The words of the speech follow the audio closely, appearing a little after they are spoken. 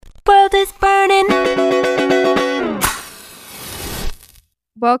is burning.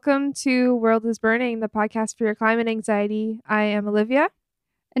 Welcome to World is Burning, the podcast for your climate anxiety. I am Olivia.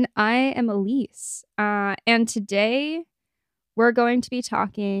 And I am Elise. And today we're going to be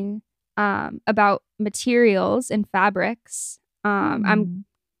talking about materials and fabrics. I'm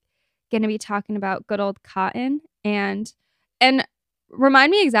going to be talking about good old cotton. And remind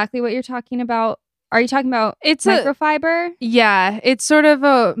me exactly what you're talking about. Are you talking about microfiber? Yeah, it's sort of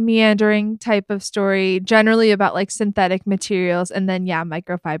a meandering type of story, generally about like synthetic materials and then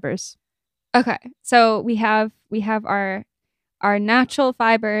microfibers. Okay. So we have our natural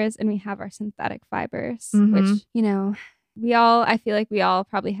fibers and we have our synthetic fibers, which, I feel like we all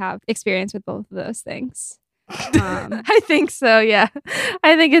probably have experience with both of those things. I think so, yeah.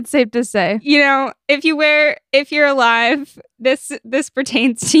 I think it's safe to say. If you're alive, this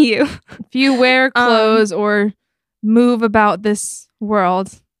pertains to you. If you wear clothes or move about this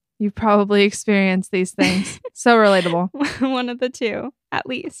world, you've probably experienced these things. So relatable. One of the two, at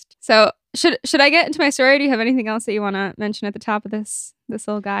least. So should I get into my story? Or do you have anything else that you want to mention at the top of this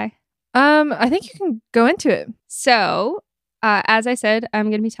little guy? I think you can go into it. So, as I said,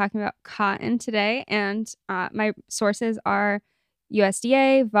 I'm going to be talking about cotton today, and my sources are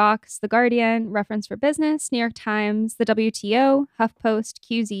USDA, Vox, The Guardian, Reference for Business, New York Times, the WTO, HuffPost,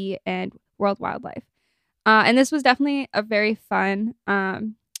 QZ, and World Wildlife. And this was definitely a very fun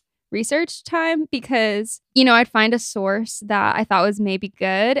research time because, I'd find a source that I thought was maybe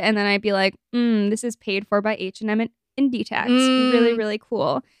good, and then I'd be like, this is paid for by H&M and Inditex. Really, really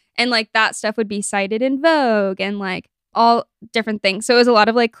cool. And like that stuff would be cited in Vogue and like all different things. So it was a lot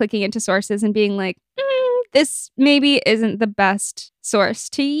of like clicking into sources and being like, this maybe isn't the best source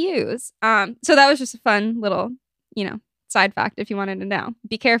to use. So that was just a fun little, side fact if you wanted to know.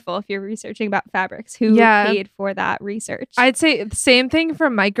 Be careful if you're researching about fabrics who paid for that research. I'd say the same thing for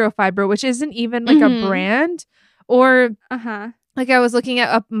microfiber, which isn't even like a brand or like I was looking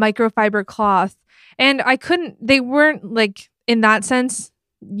at a microfiber cloth and they weren't like in that sense,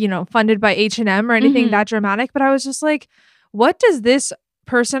 funded by H&M or anything that dramatic. But I was just like, what does this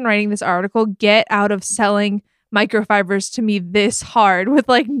person writing this article get out of selling microfibers to me this hard with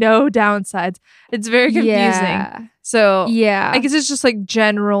like no downsides? It's very confusing. Yeah. So I guess it's just like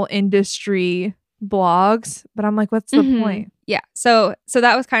general industry blogs. But I'm like, what's the point? Yeah. So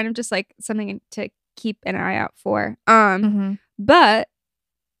that was kind of just like something to keep an eye out for. But,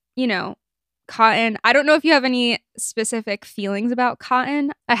 cotton. I don't know if you have any specific feelings about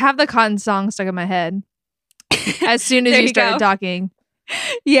cotton. I have the cotton song stuck in my head as soon as you started talking.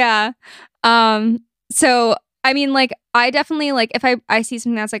 Yeah. So, I mean, like, I definitely, like, if I see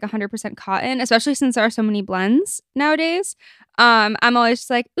something that's, like, 100% cotton, especially since there are so many blends nowadays, I'm always just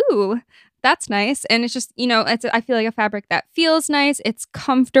like, ooh, that's nice. And it's just, I feel like a fabric that feels nice. It's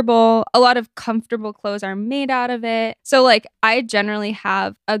comfortable. A lot of comfortable clothes are made out of it. So, like, I generally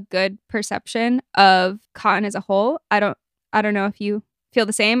have a good perception of cotton as a whole. I don't know if you feel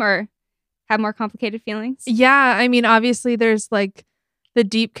the same or have more complicated feelings. Yeah. I mean, obviously, there's, like, the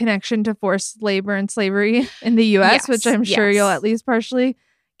deep connection to forced labor and slavery in the U.S., which I'm sure you'll at least partially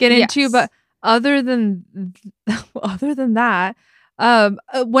get into. But other than that,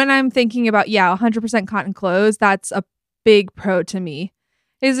 when I'm thinking about 100% cotton clothes, that's a big pro to me.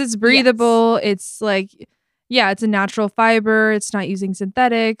 It's breathable. It's like it's a natural fiber. It's not using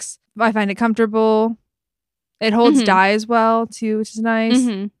synthetics. I find it comfortable. It holds dye as well too, which is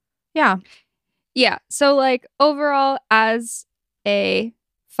nice. Yeah. So like overall, as a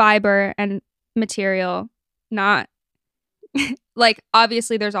fiber and material, not like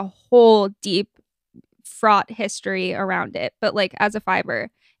obviously there's a whole deep fraught history around it, but like as a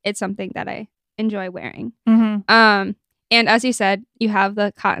fiber, it's something that I enjoy wearing. And as you said, you have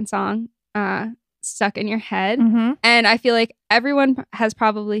the cotton song stuck in your head, and I feel like everyone has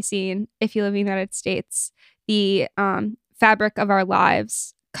probably seen, if you live in the United States, the Fabric of Our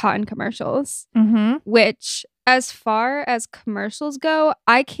Lives cotton commercials, which as far as commercials go,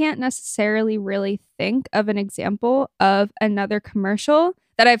 I can't necessarily really think of an example of another commercial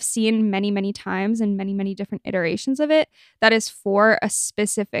that I've seen many, many times and many, many different iterations of it that is for a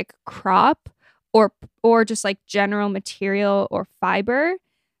specific crop or just like general material or fiber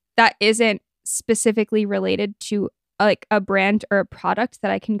that isn't specifically related to like a brand or a product that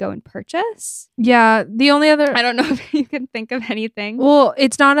I can go and purchase. Yeah, the only other... I don't know if you can think of anything. Well,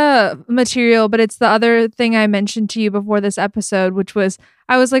 it's not a material, but it's the other thing I mentioned to you before this episode, which was,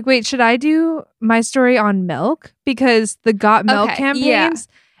 I was like, wait, should I do my story on milk? Because the Got Milk campaigns,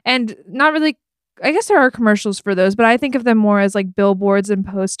 and not really, I guess there are commercials for those, but I think of them more as like billboards and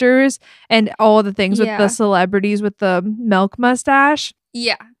posters and all the things with the celebrities with the milk mustache.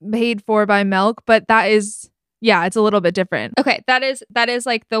 Yeah. paid for by milk, but that is, yeah, it's a little bit different. Okay, that is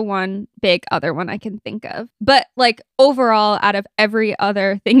like the one big other one I can think of. But like overall, out of every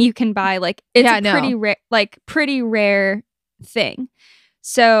other thing you can buy, like it's pretty rare thing.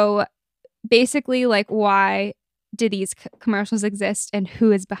 So basically, like, why do these commercials exist and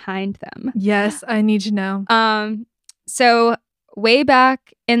who is behind them? Yes, I need to know. So way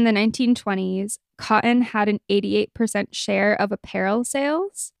back in the 1920s, cotton had an 88% share of apparel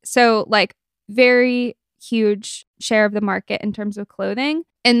sales. So like very huge share of the market in terms of clothing.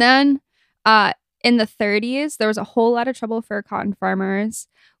 And then in the 30s, there was a whole lot of trouble for cotton farmers,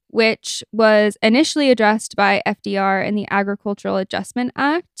 which was initially addressed by FDR in the Agricultural Adjustment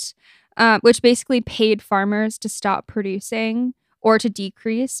Act, which basically paid farmers to stop producing or to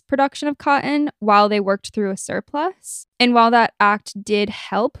decrease production of cotton while they worked through a surplus. And while that act did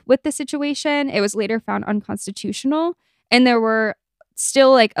help with the situation, it was later found unconstitutional. And there were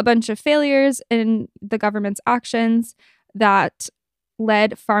still like a bunch of failures in the government's actions that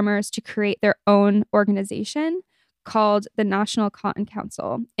led farmers to create their own organization called the National Cotton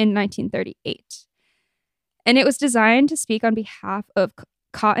Council in 1938. And it was designed to speak on behalf of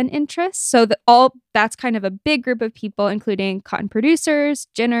cotton interests. So that's kind of a big group of people, including cotton producers,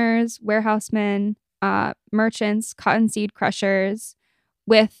 ginners, warehousemen, merchants, cottonseed crushers,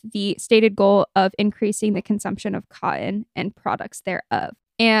 with the stated goal of increasing the consumption of cotton and products thereof.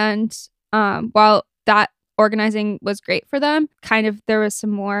 And while that organizing was great for them, there was some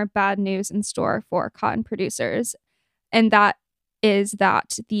more bad news in store for cotton producers. And that is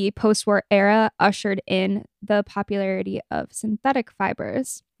that the post-war era ushered in the popularity of synthetic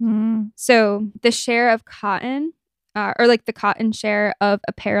fibers. So the share of cotton, or like the cotton share of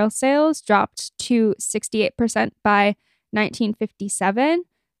apparel sales, dropped to 68% by 1957,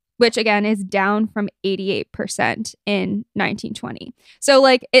 which again is down from 88% in 1920. So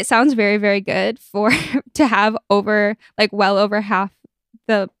like it sounds very, very good to have well over half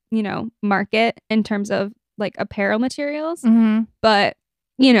the, market in terms of like apparel materials. Mm-hmm. But,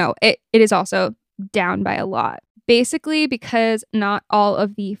 it is also down by a lot. Basically, because not all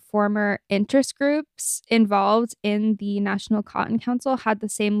of the former interest groups involved in the National Cotton Council had the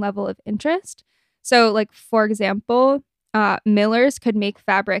same level of interest. So, like, for example, millers could make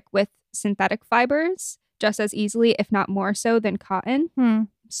fabric with synthetic fibers just as easily, if not more so, than cotton.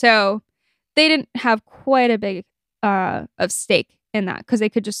 So they didn't have quite a big of stake in that because they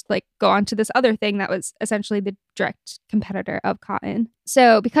could just like go on to this other thing that was essentially the direct competitor of cotton.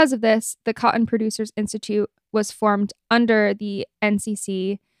 So because of this, the Cotton Producers Institute was formed under the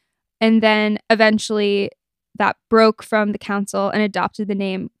NCC, and then eventually that broke from the council and adopted the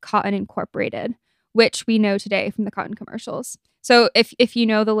name Cotton Incorporated, which we know today from the cotton commercials. So if you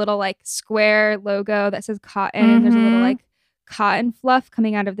know the little like square logo that says cotton, and there's a little like cotton fluff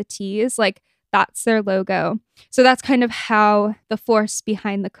coming out of the T's, like that's their logo. So that's kind of how the force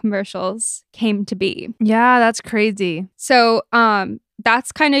behind the commercials came to be. Yeah, that's crazy. So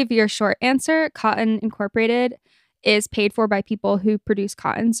that's kind of your short answer. Cotton Incorporated is paid for by people who produce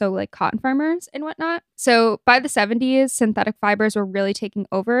cotton, so like cotton farmers and whatnot. So by the 70s, synthetic fibers were really taking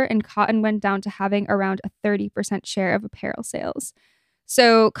over, and cotton went down to having around a 30% share of apparel sales.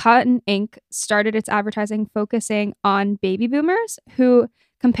 So Cotton Inc. started its advertising focusing on baby boomers who,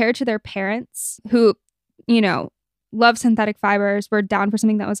 compared to their parents who, love synthetic fibers, were down for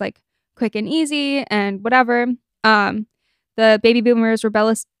something that was like quick and easy and whatever. The baby boomers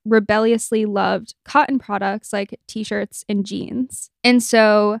rebelliously loved cotton products like t-shirts and jeans. And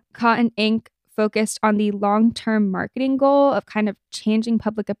so Cotton Inc. focused on the long-term marketing goal of kind of changing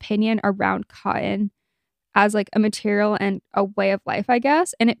public opinion around cotton as like a material and a way of life, I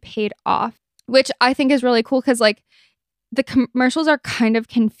guess. And it paid off, which I think is really cool because like the commercials are kind of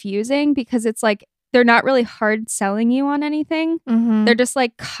confusing because it's like they're not really hard selling you on anything. They're just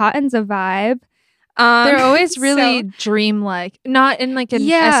like cotton's a vibe. They're always really dreamlike, not in like an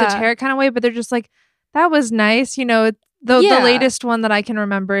esoteric kind of way, but they're just like, that was nice. The latest one that I can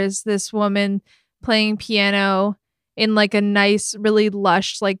remember is this woman playing piano in like a nice, really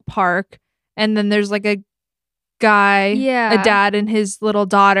lush like park. And then there's like a guy, a dad and his little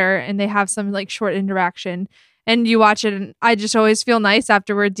daughter, and they have some like short interaction. And you watch it and I just always feel nice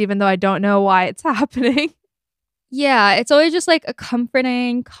afterwards, even though I don't know why it's happening. Yeah, it's always just like a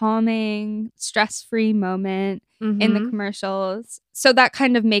comforting, calming, stress-free moment in the commercials. So that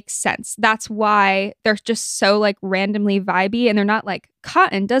kind of makes sense. That's why they're just so like randomly vibey, and they're not like,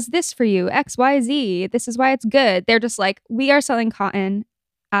 cotton does this for you, XYZ, this is why it's good. They're just like, we are selling cotton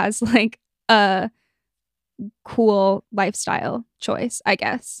as like a cool lifestyle choice, I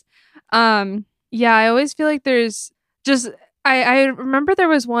guess. Yeah, I always feel like there's just I remember there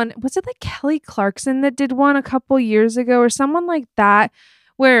was one, was it like Kelly Clarkson that did one a couple years ago or someone like that,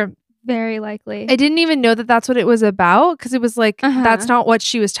 where very likely I didn't even know that that's what it was about, because it was like, that's not what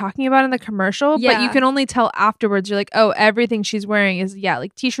she was talking about in the commercial, but you can only tell afterwards. You're like, oh, everything she's wearing is,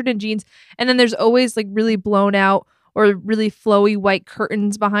 like t-shirt and jeans. And then there's always like really blown out or really flowy white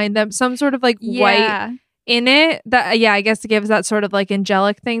curtains behind them. Some sort of like white in it that, I guess it gives that sort of like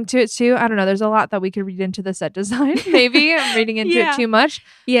angelic thing to it too. I don't know. There's a lot that we could read into the set design. Maybe I'm reading into it too much.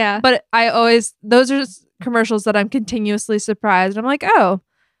 Yeah. But those are just commercials that I'm continuously surprised. I'm like, oh,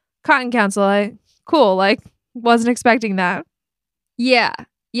 Cotton Council, cool. Like, wasn't expecting that. Yeah.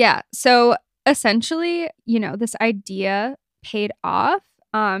 So essentially, this idea paid off.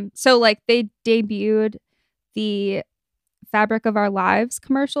 So like they debuted the Fabric of Our Lives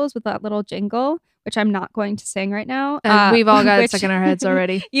commercials with that little jingle, which I'm not going to sing right now. And we've all got it stuck in our heads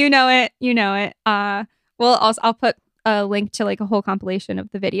already. You know it. Well, I'll put a link to like a whole compilation of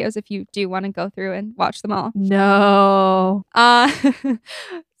the videos if you do want to go through and watch them all. No.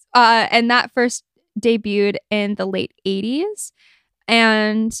 And that first debuted in the late 80s.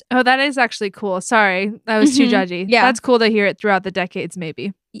 And that is actually cool. Sorry, I was too judgy. Yeah, that's cool to hear it throughout the decades,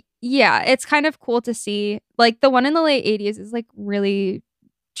 maybe. Yeah, it's kind of cool to see. Like the one in the late 80s is like really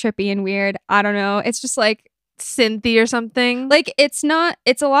trippy and weird. I don't know. It's just like synthy or something. Like it's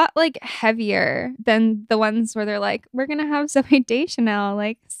a lot like heavier than the ones where they're like, we're gonna have Zooey Deschanel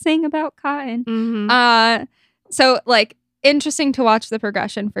like sing about cotton. Mm-hmm. So like interesting to watch the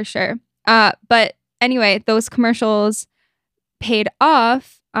progression for sure. But anyway, those commercials paid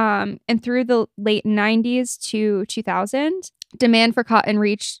off. And through the late 90s to 2000, demand for cotton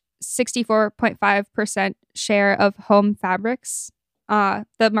reached 64.5% share of home fabrics,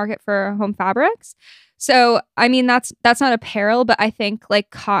 the market for home fabrics. So, I mean, that's not apparel, but I think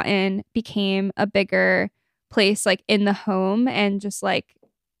like cotton became a bigger place like in the home and just like,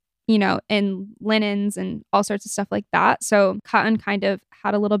 in linens and all sorts of stuff like that. So cotton kind of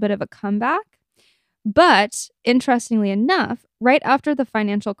had a little bit of a comeback. But interestingly enough, right after the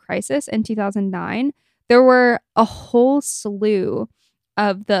financial crisis in 2009, there were a whole slew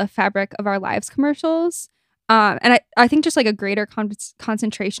of the Fabric of Our Lives commercials. And I think just like a greater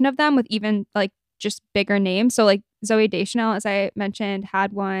concentration of them with even like just bigger names. So like Zooey Deschanel, as I mentioned,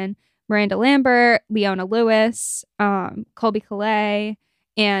 had one. Miranda Lambert, Leona Lewis, Colby Calais,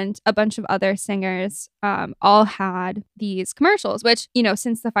 and a bunch of other singers all had these commercials, which,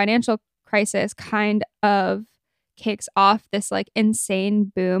 since the financial crisis kind of kicks off this like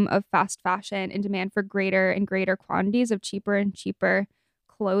insane boom of fast fashion and demand for greater and greater quantities of cheaper and cheaper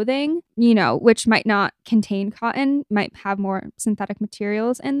clothing, which might not contain cotton, might have more synthetic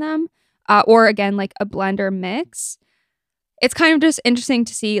materials in them, or again, like a blend or mix. It's kind of just interesting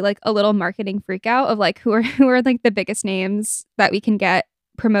to see like a little marketing freak out of like who are like the biggest names that we can get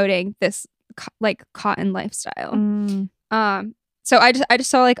promoting this like cotton lifestyle. So I just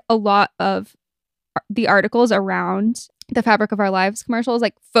saw like a lot of the articles around the Fabric of Our Lives commercials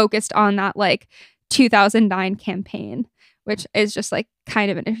like focused on that like 2009 campaign, which is just like kind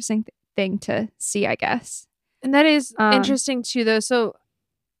of an interesting thing to see, I guess. And that is interesting too, though. So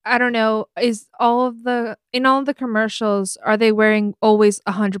I don't know, is in all of the commercials, are they wearing always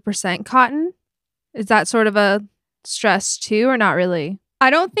 100% cotton? Is that sort of a stress too, or not really? I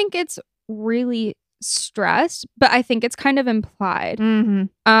don't think it's really stressed, but I think it's kind of implied.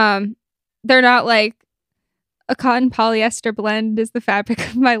 They're not like a cotton polyester blend is the fabric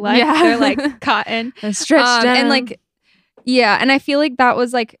of my life. Yeah. They're like cotton stretched and like and I feel like that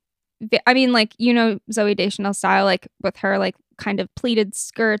was like, I mean, like, Zooey Deschanel style, like with her like kind of pleated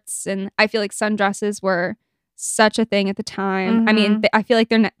skirts, and I feel like sundresses were such a thing at the time. I mean, I feel like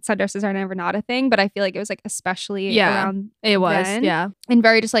their sundresses are never not a thing, but I feel like it was like especially around it was then, and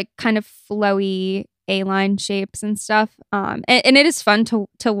very just like kind of flowy A-line shapes and stuff. And it is fun to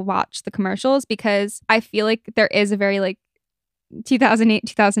watch the commercials because I feel like there is a very like 2008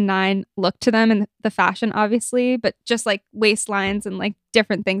 2009 look to them and the fashion, obviously, but just like waistlines and like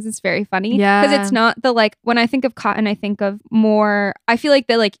different things. It's very funny because it's not the like, when I think of cotton, I think of more, I feel like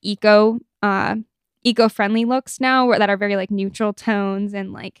the like eco-friendly looks now that are very like neutral tones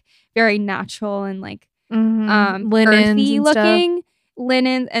and like very natural and like linens earthy and looking stuff.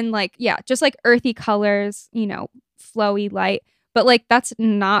 Linen and like just like earthy colors, flowy light, but like that's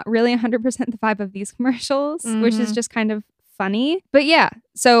not really 100% the vibe of these commercials, which is just kind of funny. But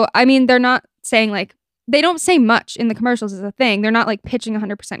so I mean, they're not saying like, they don't say much in the commercials is a thing. They're not like pitching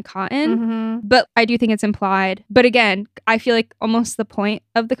 100% cotton, but I do think it's implied. But again, I feel like almost the point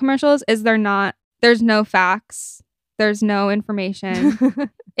of the commercials is there's no facts, there's no information.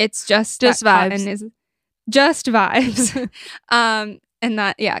 It's just vibes. cotton is just vibes. And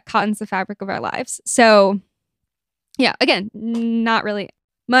that, cotton's the fabric of our lives. So yeah, again, not really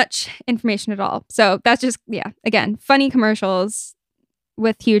much information at all. So that's just, again, funny commercials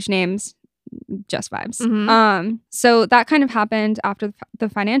with huge names, just vibes. Mm-hmm. So that kind of happened after the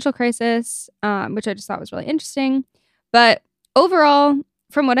financial crisis, which I just thought was really interesting. But overall,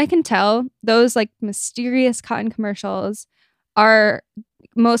 from what I can tell, those like mysterious cotton commercials are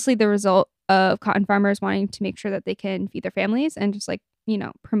mostly the result of cotton farmers wanting to make sure that they can feed their families and just like,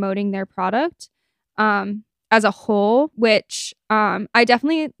 promoting their product as a whole, which I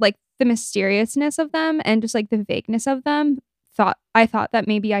definitely like the mysteriousness of them and just like the vagueness of them. I thought that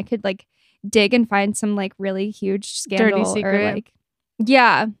maybe I could like dig and find some like really huge scandal dirty secret. or like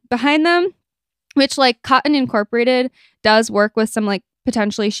behind them, which like Cotton Incorporated does work with some like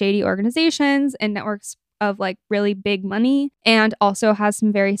potentially shady organizations and networks of like really big money, and also has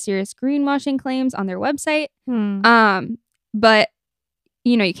some very serious greenwashing claims on their website. But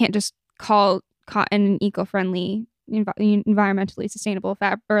you can't just call cotton an eco-friendly, environmentally sustainable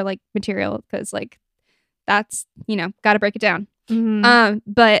or like material, because like that's got to break it down. Mm-hmm.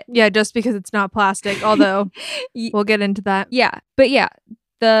 But yeah, just because it's not plastic, although we'll get into that. But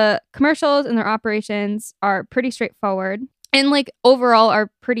the commercials and their operations are pretty straightforward and like overall are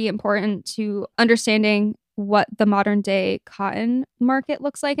pretty important to understanding what the modern day cotton market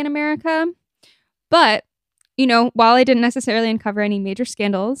looks like in America. But while I didn't necessarily uncover any major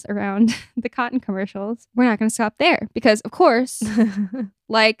scandals around the cotton commercials, we're not going to stop there because, of course,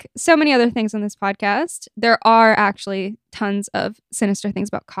 like so many other things on this podcast, there are actually tons of sinister things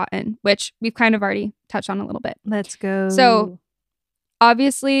about cotton, which we've kind of already touched on a little bit. Let's go. So,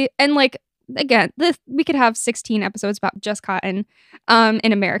 obviously, and like, again, we could have 16 episodes about just cotton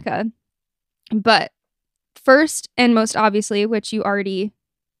in America. But first and most obviously, which you already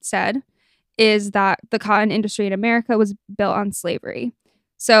said, is that the cotton industry in America was built on slavery.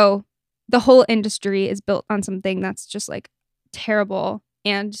 So the whole industry is built on something that's just like terrible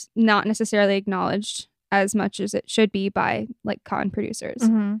and not necessarily acknowledged as much as it should be by like cotton producers.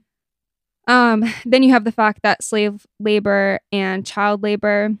 Mm-hmm. Then you have the fact that slave labor and child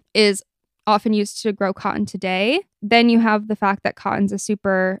labor is often used to grow cotton today. Then you have the fact that cotton's a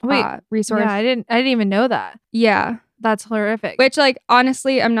super resource. Yeah, I didn't even know that. Yeah. That's horrific. Which, like,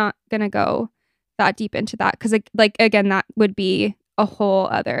 honestly, I'm not going to go that deep into that because, like, again, that would be a whole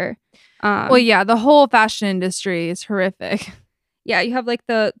other... the whole fashion industry is horrific. Yeah, you have, like,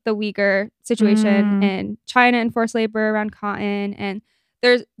 the Uyghur situation in China and forced labor around cotton. And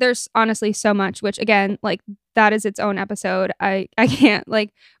there's honestly so much, which, again, like, that is its own episode. I can't,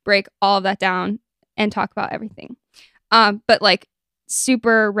 like, break all of that down and talk about everything. But, like,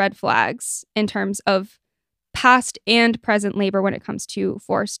 super red flags in terms of past and present labor when it comes to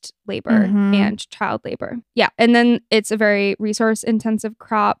forced labor and child labor. Yeah. And then it's a very resource intensive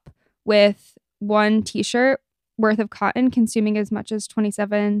crop with one t-shirt worth of cotton consuming as much as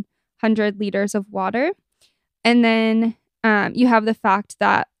 2,700 liters of water. And then you have the fact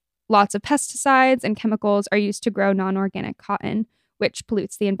that lots of pesticides and chemicals are used to grow non-organic cotton, which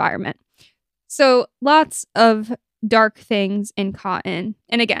pollutes the environment. So lots of dark things in cotton.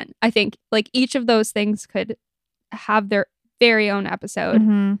 And again, I think like each of those things could have their very own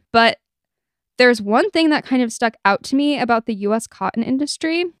episode. But there's one thing that kind of stuck out to me about the US cotton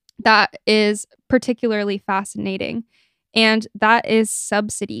industry that is particularly fascinating. And that is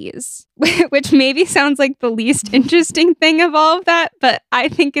subsidies, which maybe sounds like the least interesting thing of all of that, but I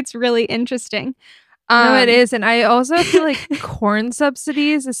think it's really interesting. No, it is. And I also feel like corn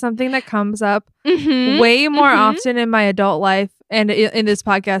subsidies is something that comes up way more often in my adult life and in this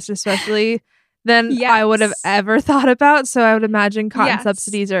podcast especially than I would have ever thought about. So I would imagine cotton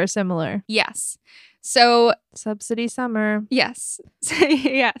subsidies are similar. Yes. So subsidy summer. Yes.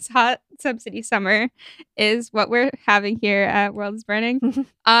 Yes. Hot subsidy summer is what we're having here at World is Burning.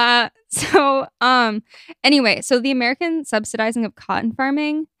 Anyway, so the American subsidizing of cotton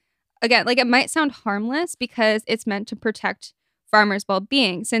farming, again, like it might sound harmless because it's meant to protect farmers'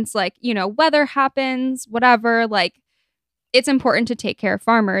 well-being since like, weather happens, whatever, like it's important to take care of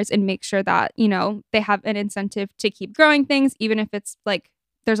farmers and make sure that, they have an incentive to keep growing things, even if it's like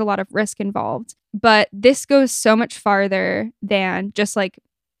there's a lot of risk involved. But this goes so much farther than just like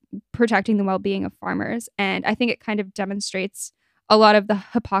protecting the well-being of farmers. And I think it kind of demonstrates a lot of the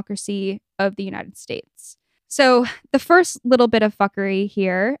hypocrisy of the United States. So the first little bit of fuckery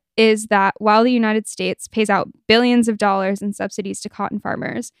here is that while the United States pays out billions of dollars in subsidies to cotton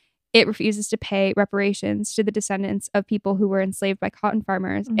farmers, it refuses to pay reparations to the descendants of people who were enslaved by cotton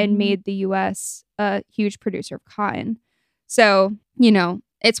farmers and made the U.S. a huge producer of cotton. So,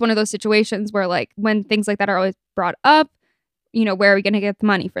 it's one of those situations where like when things like that are always brought up, you know, where are we going to get the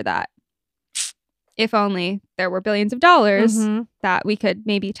money for that? If only there were billions of dollars that we could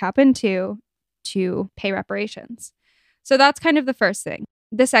maybe tap into to pay reparations. So that's kind of the first thing.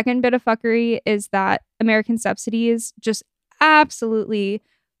 The second bit of fuckery is that American subsidies just absolutely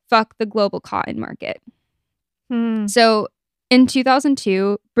fuck the global cotton market. So in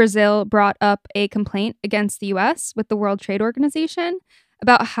 2002, Brazil brought up a complaint against the US with the World Trade Organization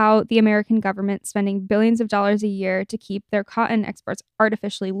about how the American government spending billions of dollars a year to keep their cotton exports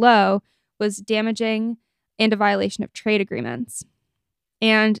artificially low was damaging and a violation of trade agreements.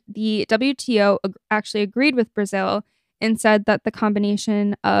 And the WTO actually agreed with Brazil and said that the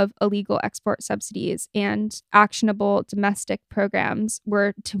combination of illegal export subsidies and actionable domestic programs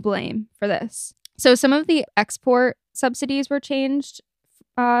were to blame for this. So some of the export subsidies were changed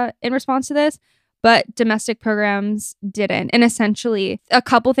in response to this, but domestic programs didn't. And essentially, a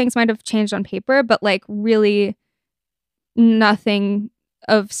couple things might have changed on paper, but like really nothing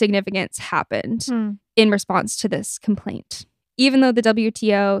of significance happened in response to this complaint, even though the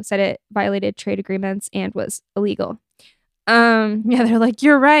WTO said it violated trade agreements and was illegal. Yeah, they're like,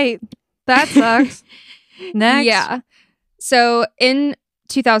 you're right. That sucks. Next. Yeah. So in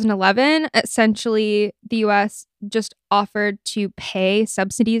 2011, essentially, the US just offered to pay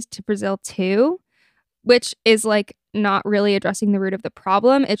subsidies to Brazil too, which is like not really addressing the root of the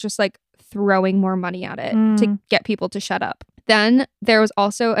problem. It's just like throwing more money at it to get people to shut up. Then there was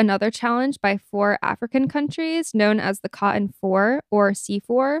also another challenge by 4 African countries known as the Cotton Four or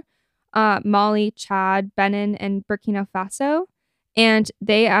C4, Mali, Chad, Benin, and Burkina Faso. And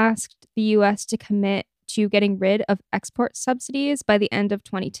they asked the US to commit to getting rid of export subsidies by the end of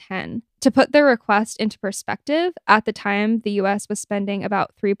 2010. To put their request into perspective, at the time, the US was spending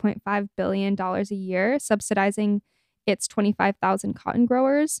about $3.5 billion a year subsidizing its 25,000 cotton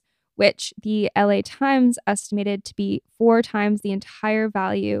growers, which the LA Times estimated to be 4 times the entire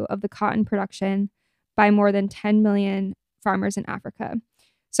value of the cotton production by more than 10 million farmers in Africa.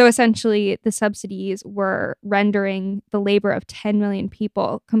 So essentially, the subsidies were rendering the labor of 10 million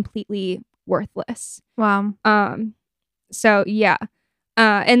people completely worthless. Wow. So yeah.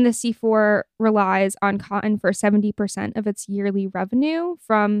 And the C4 relies on cotton for 70% of its yearly revenue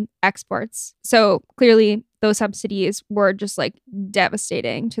from exports. So clearly those subsidies were just like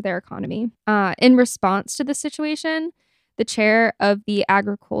devastating to their economy. In response to the situation, the chair of the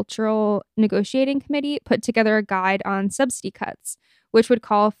Agricultural Negotiating Committee put together a guide on subsidy cuts, which would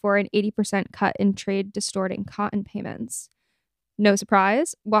call for an 80% cut in trade distorting cotton payments. No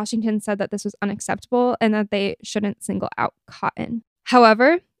surprise, Washington said that this was unacceptable and that they shouldn't single out cotton.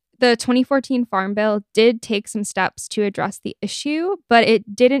 However, the 2014 Farm Bill did take some steps to address the issue, but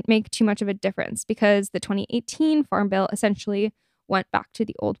it didn't make too much of a difference because the 2018 Farm Bill essentially went back to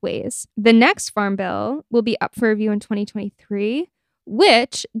the old ways. The next Farm Bill will be up for review in 2023,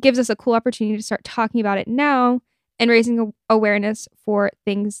 which gives us a cool opportunity to start talking about it now and raising awareness for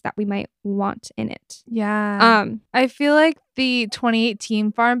things that we might want in it. Yeah. I feel like the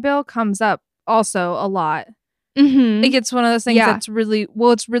 2018 Farm Bill comes up also a lot. Like it's one of those things that's really,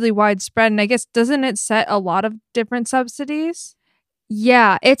 well, it's really widespread. And I guess, doesn't it set a lot of different subsidies?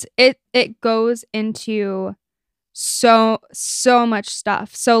 Yeah, it goes into so much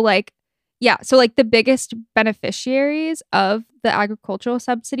stuff. So like the biggest beneficiaries of the agricultural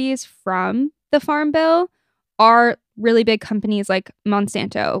subsidies from the Farm Bill are really big companies like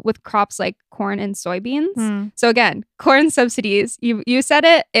Monsanto with crops like corn and soybeans. So again, corn subsidies, you said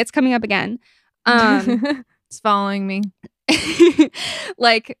it, it's coming up again. It's following me.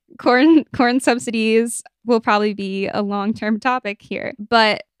 Like corn subsidies will probably be a long-term topic here.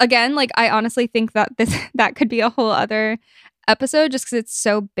 But again, like I honestly think that that could be a whole other episode just because it's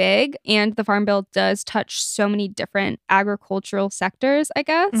so big and the Farm Bill does touch so many different agricultural sectors, I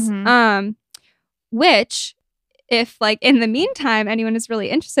guess. Which, if like in the meantime anyone is really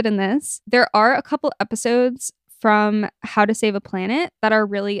interested in this, there are a couple episodes from How to Save a Planet that are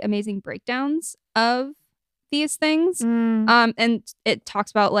really amazing breakdowns of these things. And it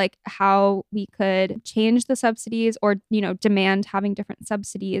talks about like how we could change the subsidies or, you know, demand having different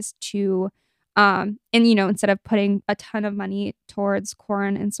subsidies to, and, you know, instead of putting a ton of money towards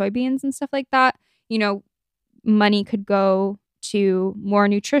corn and soybeans and stuff like that, you know, money could go to more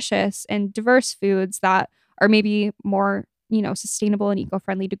nutritious and diverse foods that are maybe more, you know, sustainable and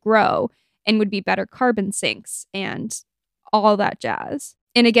eco-friendly to grow and would be better carbon sinks and all that jazz.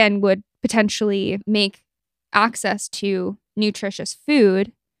 And again, would potentially make access to nutritious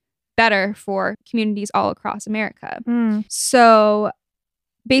food better for communities all across America. So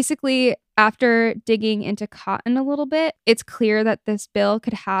basically, after digging into cotton a little bit, it's clear that this bill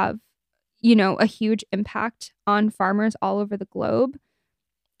could have, you know, a huge impact on farmers all over the globe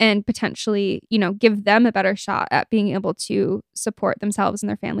and potentially, you know, give them a better shot at being able to support themselves and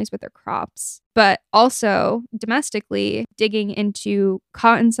their families with their crops. But also domestically, digging into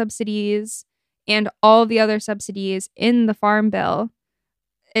cotton subsidies and all the other subsidies in the Farm Bill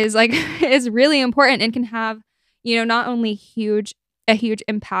is like is really important and can have, you know, not only a huge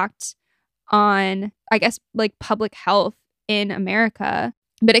impact on, I guess, like public health in America,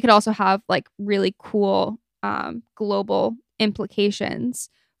 but it could also have like really cool global implications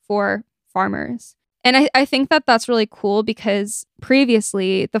for farmers. And I think that that's really cool because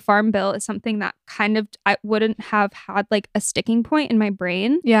previously the Farm Bill is something that kind of I wouldn't have had like a sticking point in my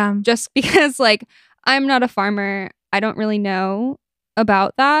brain. Yeah. Just because like I'm not a farmer. I don't really know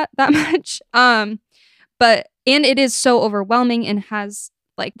about that much. But it is so overwhelming and has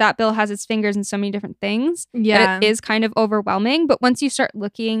like that bill has its fingers in so many different things. Yeah. It is kind of overwhelming. But once you start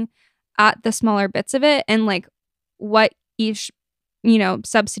looking at the smaller bits of it and like what each, you know,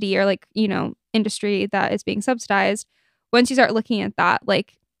 subsidy or like, you know, industry that is being subsidized, once you start looking at that,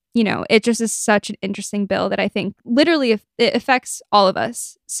 like, you know, it just is such an interesting bill that I think literally it affects all of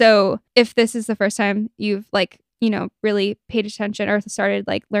us. So if this is the first time you've like, you know, really paid attention or started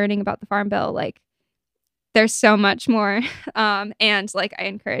like learning about the Farm Bill, like there's so much more. And like I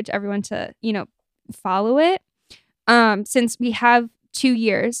encourage everyone to, you know, follow it. Since we have 2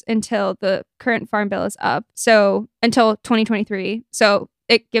 years until the current Farm Bill is up. So until 2023. So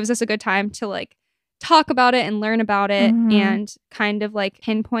it gives us a good time to like talk about it and learn about it and kind of like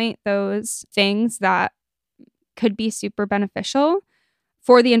pinpoint those things that could be super beneficial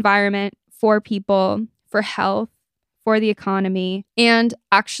for the environment, for people, for health, for the economy. And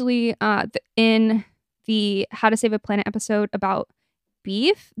actually in the How to Save a Planet episode about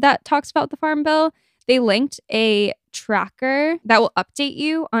beef that talks about the Farm Bill, they linked a tracker that will update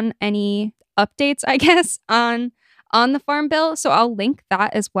you on any updates, I guess, on the Farm Bill. So I'll link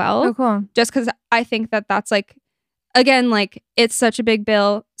that as well. Oh, cool. Just because I think that that's like, again, like it's such a big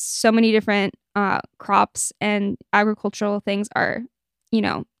bill. So many different crops and agricultural things are, you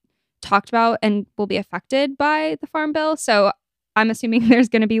know, talked about and will be affected by the Farm Bill. So I'm assuming there's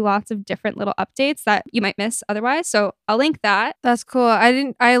going to be lots of different little updates that you might miss otherwise. So I'll link that. That's cool.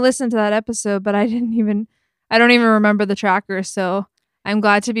 I listened to that episode, but I don't even remember the tracker. So I'm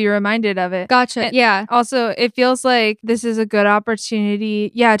glad to be reminded of it. Gotcha. And yeah. Also, it feels like this is a good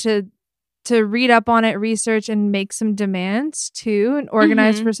opportunity. Yeah. To read up on it, research, and make some demands too, and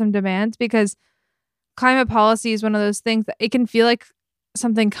organize for some demands, because climate policy is one of those things that it can feel like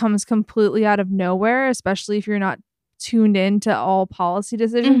something comes completely out of nowhere, especially if you're not tuned into all policy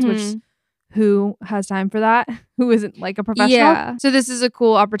decisions, which who has time for that? Who isn't like a professional? Yeah. So this is a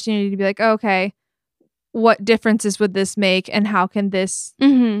cool opportunity to be like, oh, okay, what differences would this make, and how can this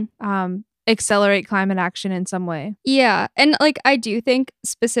accelerate climate action in some way? Yeah. And like I do think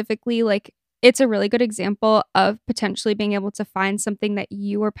specifically like it's a really good example of potentially being able to find something that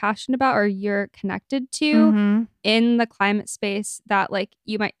you are passionate about or you're connected to in the climate space that like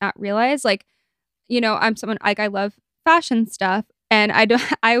you might not realize. Like, you know, I'm someone like I love fashion stuff, and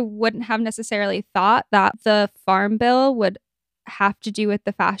I wouldn't have necessarily thought that the Farm Bill would have to do with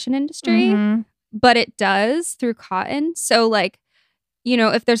the fashion industry, but it does through cotton. So like, you know,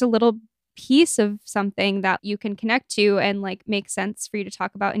 if there's a little piece of something that you can connect to and like make sense for you to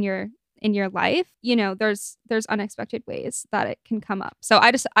talk about in your life, you know, there's unexpected ways that it can come up. So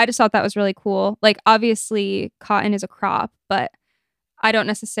I just thought that was really cool. Like obviously cotton is a crop, but I don't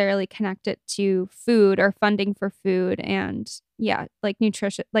necessarily connect it to food or funding for food and like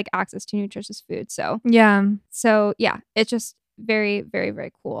nutrition, like access to nutritious food. So yeah, it's just very, very,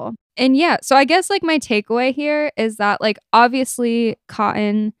 very cool. And yeah, so I guess like my takeaway here is that like obviously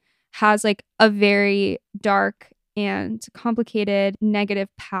cotton has like a very dark and complicated negative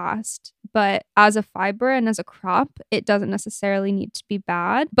past, but as a fiber and as a crop, it doesn't necessarily need to be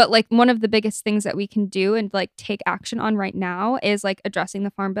bad. But like one of the biggest things that we can do and like take action on right now is like addressing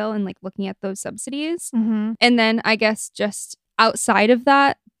the Farm Bill and like looking at those subsidies. And then I guess just outside of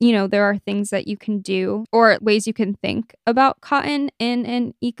that, you know, there are things that you can do or ways you can think about cotton in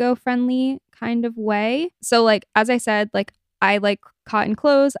an eco-friendly kind of way. So like, as I said, like I like cotton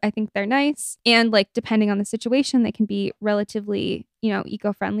clothes. I think they're nice. And like, depending on the situation, they can be relatively, you know,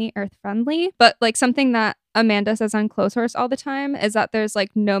 eco-friendly, earth-friendly. But like something that Amanda says on Clotheshorse all the time is that there's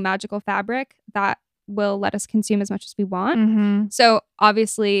like no magical fabric that will let us consume as much as we want. So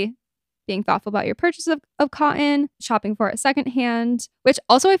obviously being thoughtful about your purchase of cotton, shopping for it secondhand, which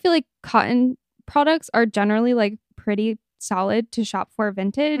also I feel like cotton products are generally like pretty solid to shop for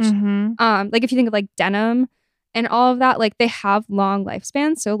vintage. Like if you think of like denim and all of that, like they have long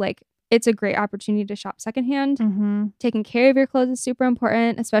lifespans. So like it's a great opportunity to shop secondhand. Taking care of your clothes is super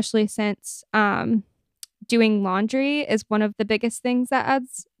important, especially since doing laundry is one of the biggest things that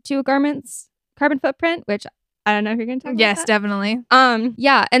adds to a garment's carbon footprint, which I don't know if you're going to talk about that. Yes, definitely.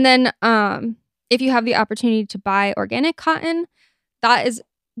 Yeah. And then if you have the opportunity to buy organic cotton, that is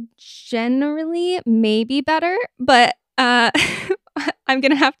generally maybe better, but I'm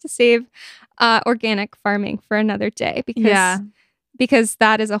going to have to save organic farming for another day because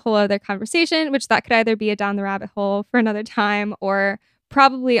that is a whole other conversation, which that could either be a down the rabbit hole for another time or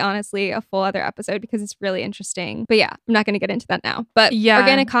probably honestly a full other episode because it's really interesting. But yeah, I'm not going to get into that now. But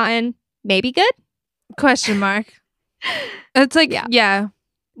organic cotton, maybe good? Question mark. It's like,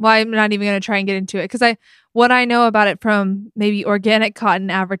 well, I'm not even going to try and get into it because what I know about it from maybe organic cotton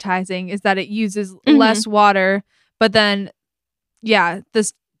advertising is that it uses less water, but then,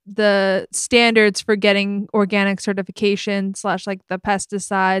 the standards for getting organic certification / like the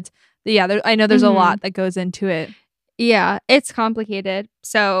pesticides. I know there's a lot that goes into it. Yeah, it's complicated.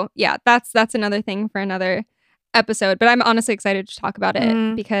 So yeah, that's another thing for another episode. But I'm honestly excited to talk about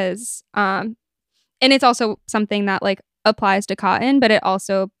it because, and it's also something that like applies to cotton, but it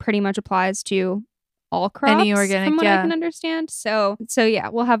also pretty much applies to all crops. Any organic, from what I can understand. So yeah,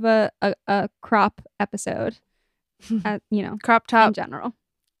 we'll have a crop episode. Crop top in general.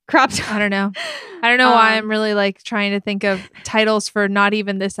 Crop top. I don't know why I'm really like trying to think of titles for not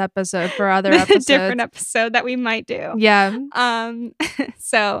even this episode, for other episodes. Different episode that we might do. Yeah.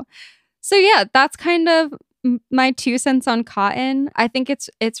 So yeah, that's kind of my 2 cents on cotton. I think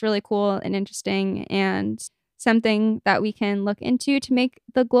it's really cool and interesting and something that we can look into to make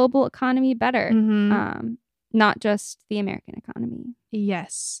the global economy better. Not just the American economy.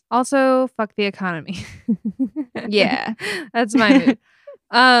 Yes. Also, fuck the economy. Yeah. That's my mood.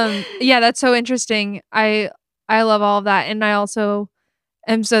 That's so interesting. I love all of that. And I also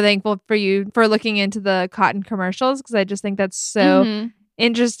am so thankful for you for looking into the cotton commercials because I just think that's so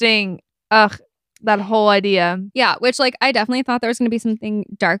interesting. That whole idea. Yeah, which like I definitely thought there was going to be something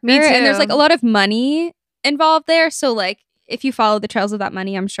darker. Me too. And there's like a lot of money involved there. So like if you follow the trails of that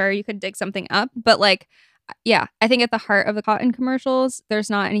money, I'm sure you could dig something up. But like, yeah, I think at the heart of the cotton commercials, there's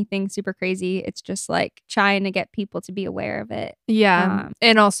not anything super crazy. It's just like trying to get people to be aware of it. Yeah.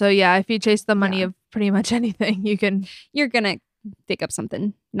 And also, if you chase the money of pretty much anything, you're going to dig up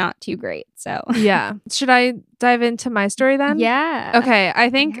something not too great. So yeah. Should I dive into my story then? Yeah. Okay.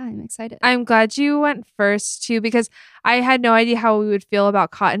 I think I'm excited. I'm glad you went first too, because I had no idea how we would feel about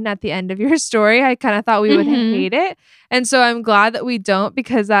cotton at the end of your story. I kind of thought we would hate it. And so I'm glad that we don't,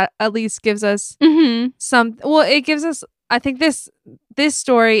 because that at least gives us it gives us, I think this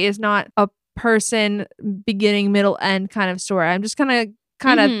story is not a person beginning, middle, end kind of story. I'm just gonna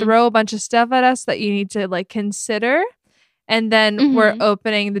kind of throw a bunch of stuff at us that you need to like consider. And then we're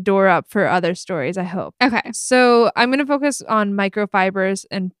opening the door up for other stories, I hope. Okay. So I'm going to focus on microfibers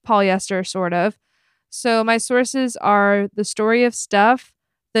and polyester, sort of. So my sources are The Story of Stuff,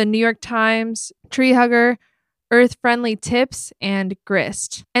 The New York Times, Tree Hugger, Earth Friendly Tips, and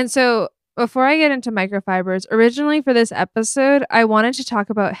Grist. And so before I get into microfibers, originally for this episode, I wanted to talk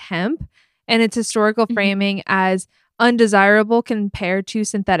about hemp and its historical framing as undesirable compared to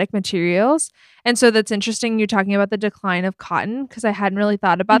synthetic materials. And so that's interesting you're talking about the decline of cotton, because I hadn't really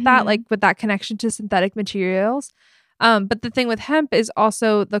thought about that, like with that connection to synthetic materials. But the thing with hemp is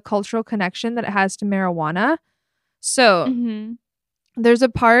also the cultural connection that it has to marijuana. So there's a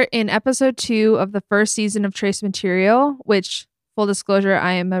part in episode 2 of the first season of Trace Material, which, full disclosure,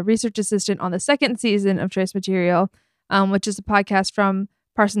 I am a research assistant on the second season of Trace Material, which is a podcast from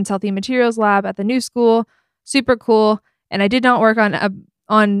Parsons Healthy Materials Lab at the New School. Super cool. And I did not work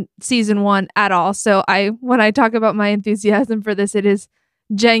on season 1 at all. So when I talk about my enthusiasm for this, it is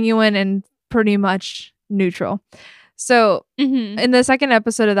genuine and pretty much neutral. So in the second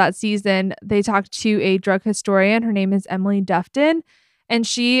episode of that season, they talked to a drug historian. Her name is Emily Dufton. And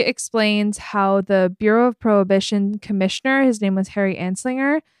she explains how the Bureau of Prohibition commissioner, his name was Harry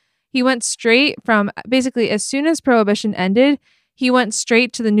Anslinger, he went straight from basically as soon as Prohibition ended, he went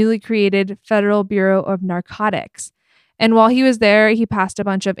straight to the newly created Federal Bureau of Narcotics. And while he was there, he passed a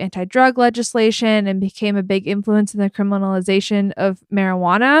bunch of anti-drug legislation and became a big influence in the criminalization of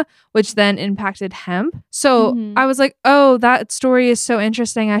marijuana, which then impacted hemp. So I was like, oh, that story is so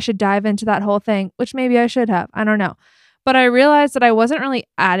interesting. I should dive into that whole thing, which maybe I should have. I don't know. But I realized that I wasn't really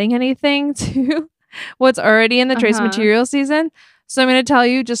adding anything to what's already in the Trace Material season. So I'm going to tell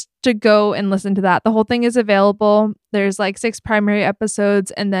you just to go and listen to that. The whole thing is available. There's like 6 primary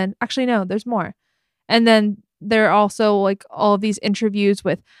episodes. And then, actually, no, there's more. And then there are also like all of these interviews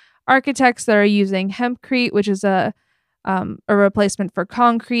with architects that are using hempcrete, which is a replacement for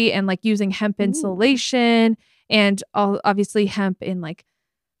concrete, and like using hemp insulation and obviously hemp in like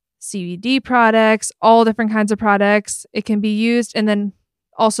CBD products, all different kinds of products it can be used. And then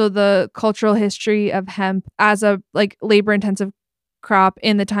also the cultural history of hemp as a like labor intensive crop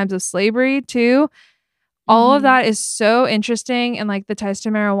in the times of slavery too. All of that is so interesting, and like the ties to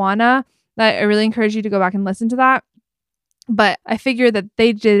marijuana, that I really encourage you to go back and listen to that. But I figure that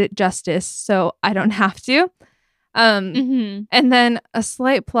they did it justice, so I don't have to. And then a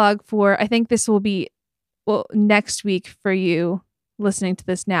slight plug for, I think this will be next week for you listening to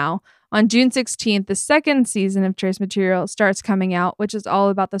this now. On June 16th, the second season of Trace Material starts coming out, which is all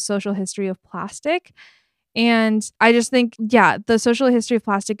about the social history of plastic. And I just think, the social history of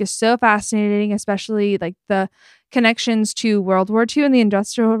plastic is so fascinating, especially like the connections to World War II and the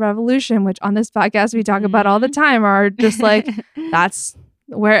Industrial Revolution, which on this podcast we talk about all the time, are just like, that's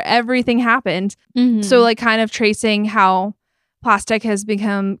where everything happened. So like kind of tracing how plastic has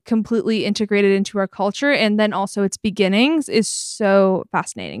become completely integrated into our culture, and then also its beginnings, is so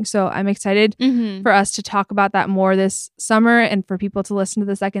fascinating. So I'm excited for us to talk about that more this summer and for people to listen to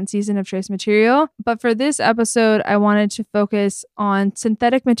the second season of Trace Material. But for this episode, I wanted to focus on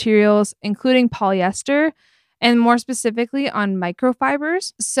synthetic materials, including polyester, and more specifically on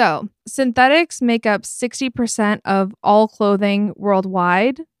microfibers. So synthetics make up 60% of all clothing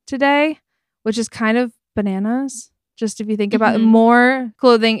worldwide today, which is kind of bananas. Just if you think about it, more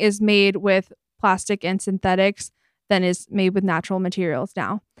clothing is made with plastic and synthetics than is made with natural materials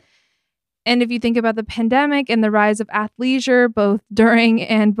now. And if you think about the pandemic and the rise of athleisure, both during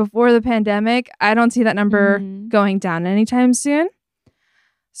and before the pandemic, I don't see that number going down anytime soon.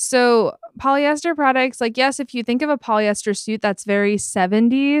 So polyester products, like, yes, if you think of a polyester suit, that's very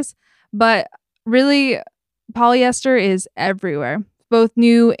 70s, but really polyester is everywhere, both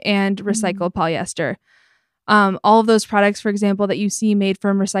new and recycled polyester. All of those products, for example, that you see made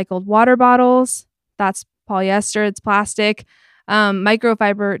from recycled water bottles, that's polyester, it's plastic.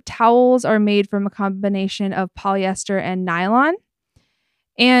 Microfiber towels are made from a combination of polyester and nylon.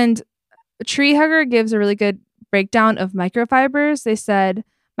 And Tree Hugger gives a really good breakdown of microfibers. They said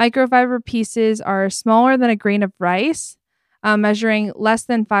microfiber pieces are smaller than a grain of rice, measuring less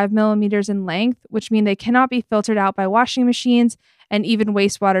than 5 millimeters in length, which mean they cannot be filtered out by washing machines and even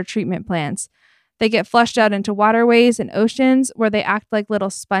wastewater treatment plants. They get flushed out into waterways and oceans, where they act like little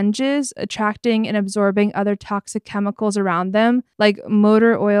sponges, attracting and absorbing other toxic chemicals around them, like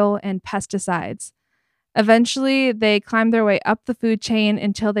motor oil and pesticides. Eventually, they climb their way up the food chain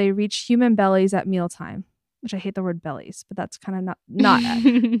until they reach human bellies at mealtime. Which I hate the word bellies, but that's kind of not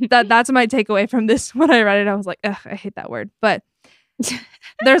that's my takeaway from this. When I read it, I was like, ugh, I hate that word. But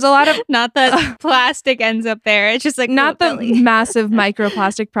there's a lot of not that plastic ends up there. It's just like not the massive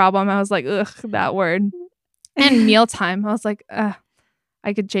microplastic problem. I was like, ugh, that word. And mealtime, I was like, ugh,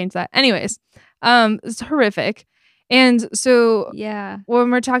 I could change that. Anyways, it's horrific. And so when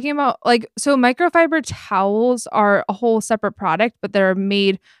we're talking about so microfiber towels are a whole separate product, but they're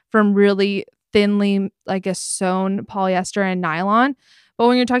made from really thinly sewn polyester and nylon. But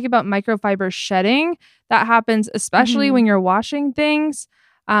when you're talking about microfiber shedding, that happens especially when you're washing things,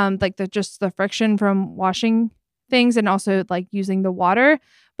 just the friction from washing things and also like using the water.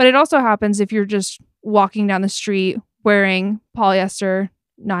 But it also happens if you're just walking down the street wearing polyester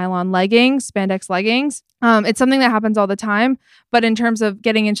nylon leggings, spandex leggings. It's something that happens all the time. But in terms of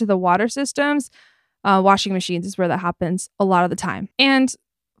getting into the water systems, washing machines is where that happens a lot of the time. And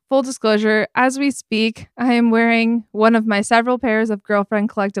full disclosure, as we speak, I am wearing one of my several pairs of Girlfriend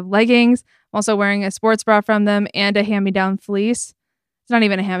Collective leggings. I'm also wearing a sports bra from them and a hand-me-down fleece. It's not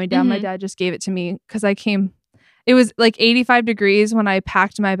even a hand-me-down. My dad just gave it to me because it was like 85 degrees when I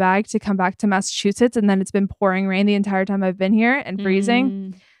packed my bag to come back to Massachusetts, and then it's been pouring rain the entire time I've been here and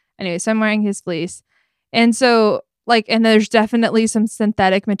freezing. Anyway, so I'm wearing his fleece. And so and there's definitely some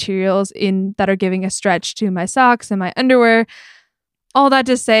synthetic materials in that are giving a stretch to my socks and my underwear. All that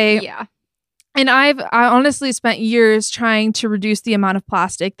to say, and I honestly spent years trying to reduce the amount of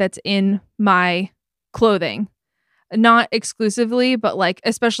plastic that's in my clothing. Not exclusively, but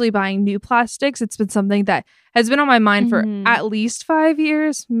especially buying new plastics. It's been something that has been on my mind for at least 5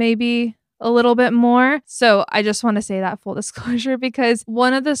 years, maybe a little bit more. So I just want to say that full disclosure, because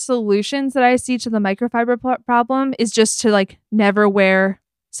one of the solutions that I see to the microfiber problem is just to never wear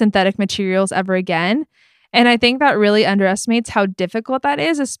synthetic materials ever again. And I think that really underestimates how difficult that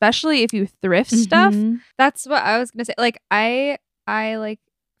is, especially if you thrift stuff. That's what I was going to say. I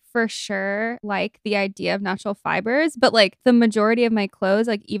for sure like the idea of natural fibers, but like the majority of my clothes,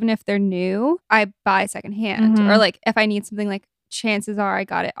 like even if they're new, I buy secondhand. Or like if I need something, like chances are I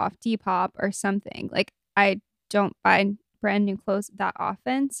got it off Depop or something. Like I don't buy brand new clothes that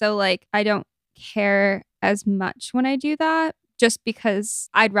often. So like I don't care as much when I do that, just because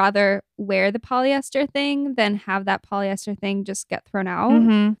I'd rather wear the polyester thing than have that polyester thing just get thrown out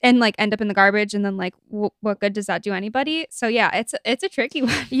and like end up in the garbage. And then like, what good does that do anybody? So yeah, it's a tricky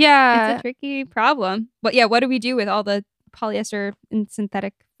one. Yeah. It's a tricky problem. But yeah, what do we do with all the polyester and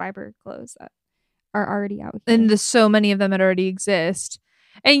synthetic fiber clothes that are already out here? And there's so many of them that already exist.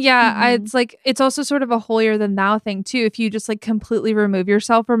 And yeah, it's like, it's also sort of a holier than thou thing too. If you just like completely remove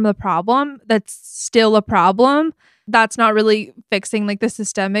yourself from the problem, that's still a problem. That's not really fixing like the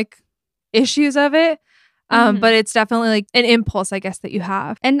systemic issues of it. But it's definitely like an impulse, I guess, that you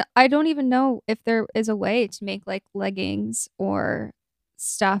have. And I don't even know if there is a way to make like leggings or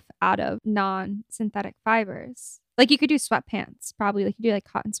stuff out of non-synthetic fibers. Like you could do sweatpants, probably. Like you do like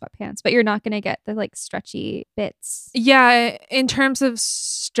cotton sweatpants, but you're not going to get the like stretchy bits. Yeah, in terms of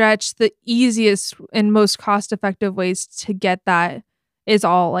stretch, the easiest and most cost-effective ways to get that is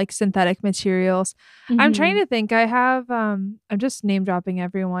all like synthetic materials. I'm trying to think. I have I'm just name dropping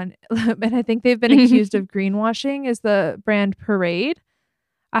everyone, and I think they've been accused of greenwashing. Is the brand Parade?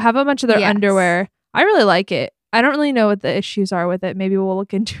 I have a bunch of their underwear. I really like it. I don't really know what the issues are with it. Maybe we'll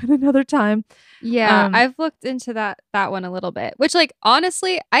look into it another time. Yeah, I've looked into that one a little bit, which like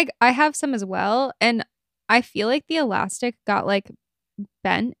honestly, I have some as well, and I feel like the elastic got like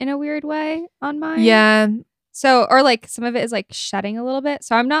bent in a weird way on mine. Yeah. So, or like some of it is like shedding a little bit.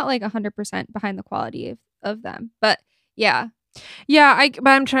 So I'm not like 100% behind the quality of them. But yeah. Yeah,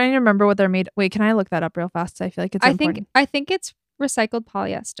 but I'm trying to remember what they're made. Wait, can I look that up real fast? I feel like it's important. I think it's recycled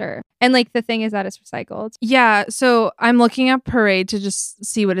polyester. And like the thing is that it's recycled. Yeah, so I'm looking up Parade to just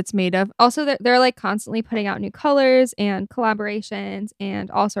see what it's made of. Also, they're like constantly putting out new colors and collaborations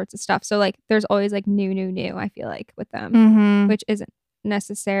and all sorts of stuff. So like there's always like new, I feel like, with them, which isn't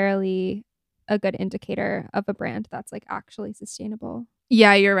necessarily a good indicator of a brand that's like actually sustainable.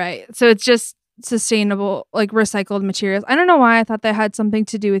 Yeah, you're right. So it's just sustainable, like recycled materials. I don't know why I thought that had something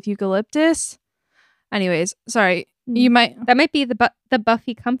to do with eucalyptus. Anyways, sorry. That might be the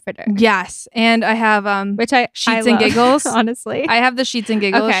Buffy comforter. Yes, and I have which Sheets and Giggles. Honestly, I have the Sheets and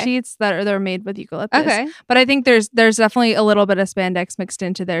Giggles sheets that are made with eucalyptus. Okay, but I think there's definitely a little bit of spandex mixed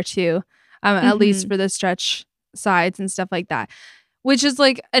into there too, at least for the stretch sides and stuff like that. Which is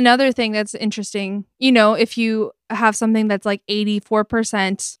like another thing that's interesting. You know, if you have something that's like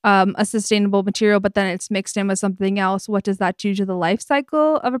 84% a sustainable material, but then it's mixed in with something else, what does that do to the life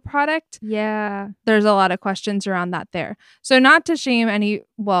cycle of a product? Yeah. There's a lot of questions around that there. So not to shame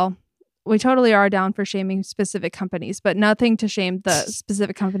we totally are down for shaming specific companies, but nothing to shame the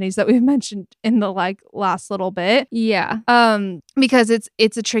specific companies that we've mentioned in the like last little bit. Yeah. Because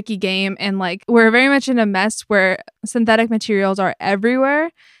it's a tricky game, and like we're very much in a mess where synthetic materials are everywhere.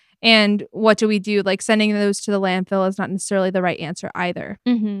 And what do we do? Like sending those to the landfill is not necessarily the right answer either.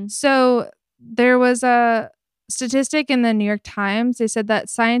 So there was a statistic in the New York Times. They said that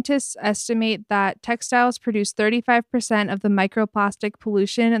scientists estimate that textiles produce 35% of the microplastic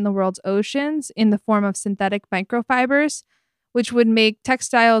pollution in the world's oceans in the form of synthetic microfibers, which would make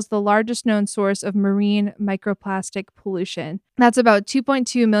textiles the largest known source of marine microplastic pollution. That's about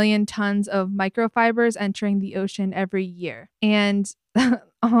 2.2 million tons of microfibers entering the ocean every year. And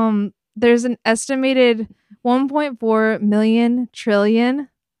there's an estimated 1.4 million trillion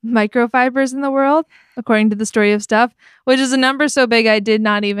microfibers in the world, according to the Story of Stuff, which is a number so big I did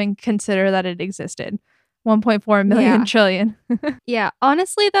not even consider that it existed. 1.4 million trillion. Yeah.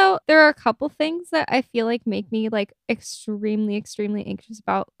 Honestly, though, there are a couple things that I feel like make me like extremely, extremely anxious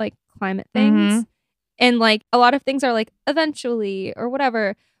about like climate things. And like a lot of things are like eventually or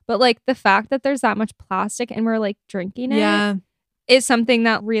whatever. But like the fact that there's that much plastic and we're like drinking it is something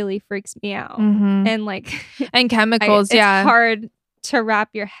that really freaks me out. And like and chemicals, it's hard to wrap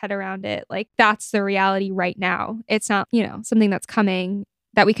your head around it. Like that's the reality right now. It's not, something that's coming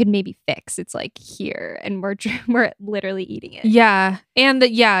that we could maybe fix. It's like here and we're literally eating it. Yeah. And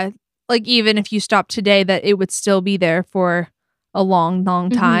like even if you stop today, that it would still be there for a long,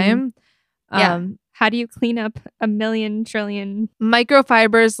 long time. How do you clean up 1 million trillion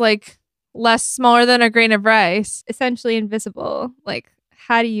microfibers, like less smaller than a grain of rice? Essentially invisible. Like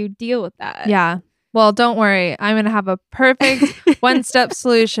how do you deal with that? Yeah. Well, don't worry. I'm going to have a perfect one-step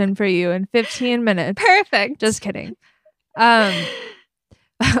solution for you in 15 minutes. Perfect. Just kidding. I'm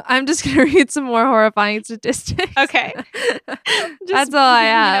just going to read some more horrifying statistics. Okay. That's all I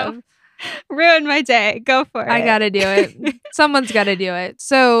have. Ruin my day. Go for it. I gotta do it. Someone's gotta do it.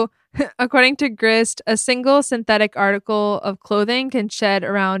 So, according to Grist, a single synthetic article of clothing can shed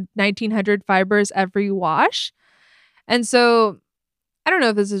around 1,900 fibers every wash. And so, I don't know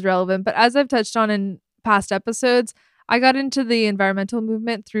if this is relevant, but as I've touched on in past episodes, I got into the environmental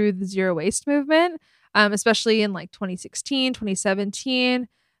movement through the zero waste movement, especially in like 2016, 2017.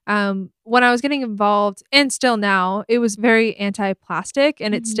 When I was getting involved, and still now, it was very anti-plastic,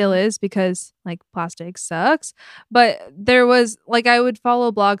 and it still is, because like plastic sucks. But there was like, I would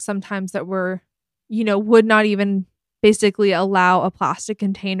follow blogs sometimes that were, would not even basically allow a plastic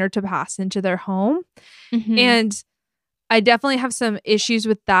container to pass into their home. And I definitely have some issues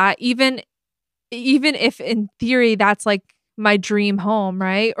with that, even if in theory that's like my dream home,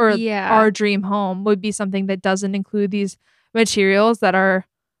 right? Or our dream home would be something that doesn't include these materials that are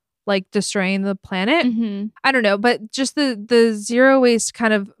like destroying the planet. I don't know, but just the zero waste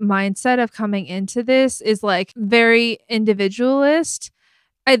kind of mindset of coming into this is like very individualist.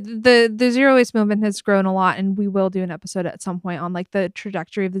 The zero waste movement has grown a lot, and we will do an episode at some point on like the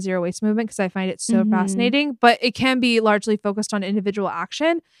trajectory of the zero waste movement, because I find it so fascinating. But it can be largely focused on individual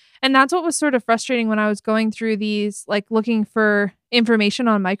action, and that's what was sort of frustrating when I was going through these, like looking for information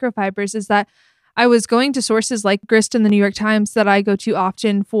on microfibers, is that I was going to sources like Grist and the New York Times that I go to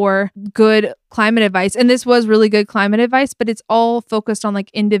often for good climate advice, and this was really good climate advice, but it's all focused on like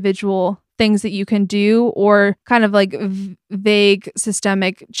individual things that you can do, or kind of like vague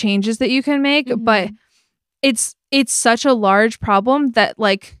systemic changes that you can make. But it's such a large problem that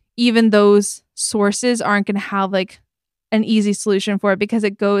like even those sources aren't going to have like an easy solution for it, because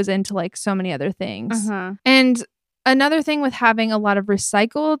it goes into like so many other things. And another thing with having a lot of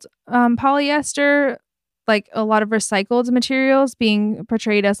recycled polyester, like a lot of recycled materials being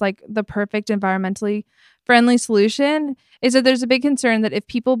portrayed as like the perfect environmentally friendly solution, is that there's a big concern that if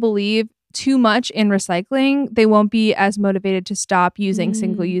people believe too much in recycling, they won't be as motivated to stop using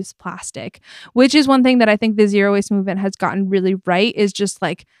single-use plastic, which is one thing that I think the zero waste movement has gotten really right, is just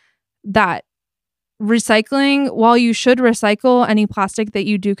like that recycling, while you should recycle any plastic that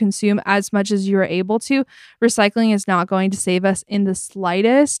you do consume as much as you're able to, recycling is not going to save us in the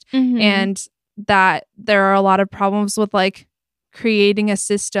slightest. And that there are a lot of problems with like creating a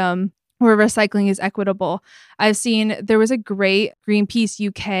system where recycling is equitable. I've seen, there was a great Greenpeace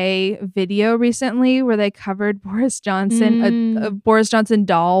UK video recently where they covered Boris Johnson, a Boris Johnson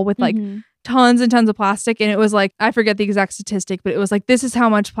doll with like tons and tons of plastic. And it was like, I forget the exact statistic, but it was like, this is how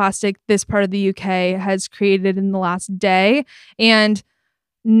much plastic this part of the UK has created in the last day. And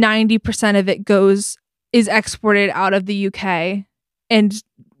 90% of it is exported out of the UK and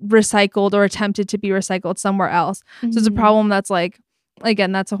recycled or attempted to be recycled somewhere else. So it's a problem that's like,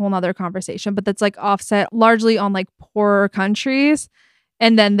 again, that's a whole nother conversation, but that's like offset largely on like poorer countries.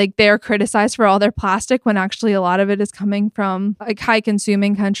 And then they're criticized for all their plastic, when actually a lot of it is coming from like high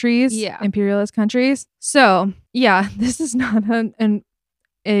consuming countries, imperialist countries. So yeah, this is not an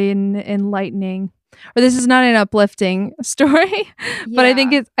enlightening, or this is not an uplifting story, but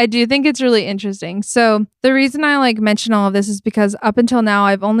I do think it's really interesting. So the reason I like mention all of this is because up until now,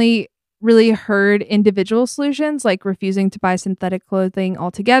 I've only really heard individual solutions, like refusing to buy synthetic clothing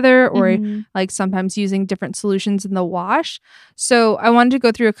altogether, or like sometimes using different solutions in the wash. So I wanted to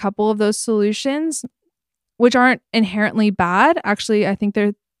go through a couple of those solutions, which aren't inherently bad. Actually, I think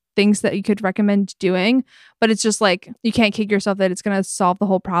they're things that you could recommend doing, but it's just like, you can't kid yourself that it's going to solve the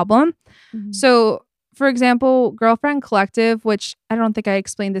whole problem. So for example, Girlfriend Collective, which I don't think I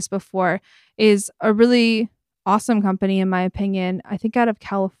explained this before, is a really awesome company in my opinion. I think out of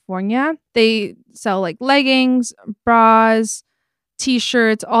California. They sell like leggings, bras,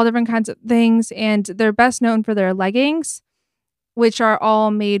 t-shirts, all different kinds of things, and they're best known for their leggings, which are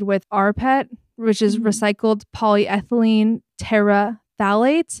all made with rPET, which is recycled polyethylene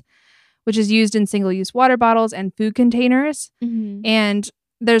terephthalate, which is used in single-use water bottles and food containers. And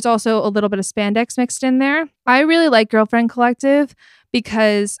there's also a little bit of spandex mixed in there. I really like Girlfriend Collective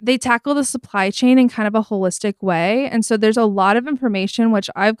because they tackle the supply chain in kind of a holistic way. And so there's a lot of information, which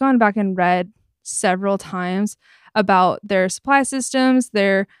I've gone back and read several times, about their supply systems,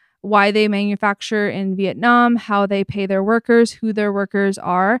 why they manufacture in Vietnam, how they pay their workers, who their workers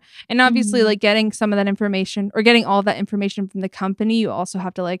are. And obviously like getting some of that information, or getting all of that information from the company, you also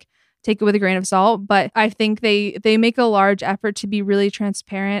have to like take it with a grain of salt. But I think they make a large effort to be really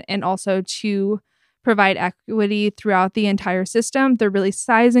transparent, and also to provide equity throughout the entire system. They're really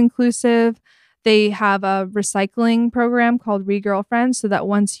size inclusive. They have a recycling program called Re-Girlfriend, so that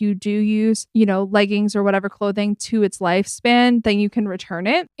once you do use, leggings or whatever clothing to its lifespan, then you can return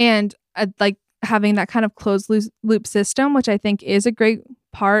it. And like having that kind of closed loop system, which I think is a great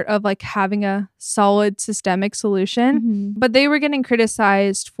part of like having a solid systemic solution, but they were getting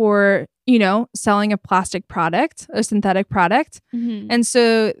criticized for, you know, selling a plastic product, a synthetic product. And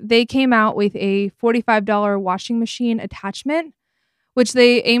so they came out with a $45 washing machine attachment, which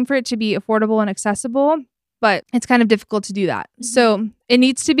they aim for it to be affordable and accessible, but it's kind of difficult to do that. So it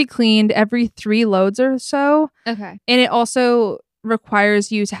needs to be cleaned every 3 loads or so. Okay. And it also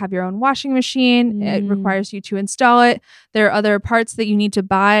requires you to have your own washing machine. It requires you to install it. There are other parts that you need to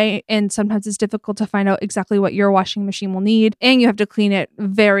buy, and sometimes it's difficult to find out exactly what your washing machine will need, and you have to clean it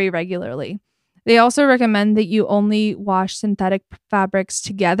very regularly. They also recommend that you only wash synthetic fabrics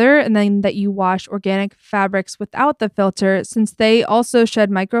together and then that you wash organic fabrics without the filter, since they also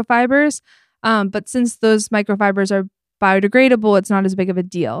shed microfibers. But since those microfibers are biodegradable, it's not as big of a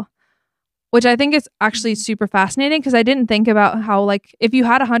deal, which I think is actually super fascinating, because I didn't think about how, like, if you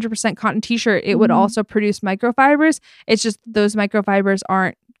had a 100% cotton t-shirt, it would also produce microfibers. It's just those microfibers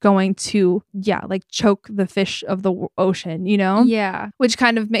aren't going to, like choke the fish of the ocean, you know? Yeah. Which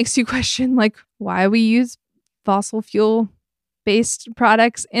kind of makes you question, like, why we use fossil fuel based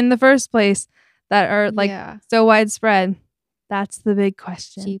products in the first place that are like so widespread. That's the big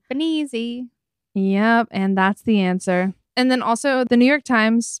question. Cheap and easy. Yep. And that's the answer. And then also the New York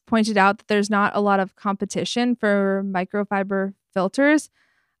Times pointed out that there's not a lot of competition for microfiber filters,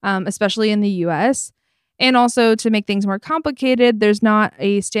 especially in the US. And also, to make things more complicated, there's not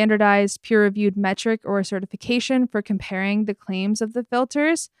a standardized peer-reviewed metric or certification for comparing the claims of the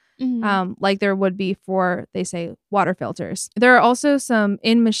filters, like there would be for, they say, water filters. There are also some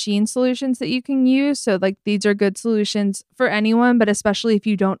in-machine solutions that you can use. So like these are good solutions for anyone, but especially if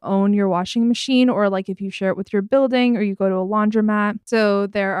you don't own your washing machine, or like if you share it with your building or you go to a laundromat. So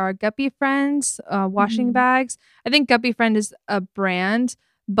there are Guppy Friends washing bags. I think Guppy Friend is a brand,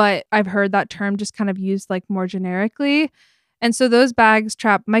 but I've heard that term just kind of used like more generically. And so those bags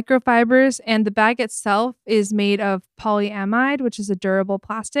trap microfibers, and the bag itself is made of polyamide, which is a durable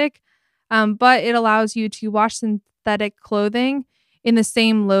plastic, but it allows you to wash synthetic clothing in the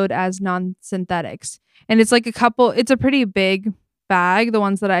same load as non-synthetics. And it's like it's a pretty big bag, the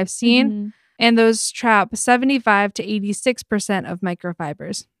ones that I've seen. And those trap 75 to 86% of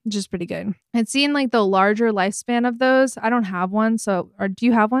microfibers, which is pretty good. I'd seen like the larger lifespan of those. I don't have one. Or do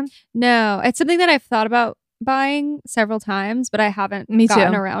you have one? No, it's something that I've thought about buying several times, but I haven't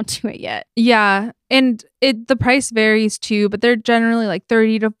gotten around to it yet. Yeah. And the price varies too, but they're generally like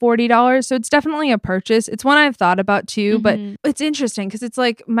 $30 to $40. So it's definitely a purchase. It's one I've thought about too, but it's interesting because it's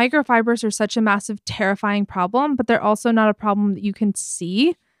like microfibers are such a massive, terrifying problem, but they're also not a problem that you can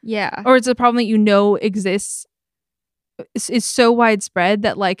see. Yeah. Or it's a problem that you know exists. It's so widespread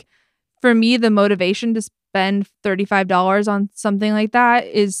that, like, for me, the motivation to spend $35 on something like that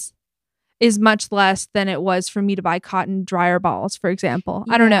is much less than it was for me to buy cotton dryer balls, for example.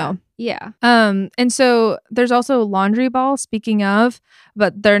 I don't know. Yeah. And so there's also laundry balls, speaking of,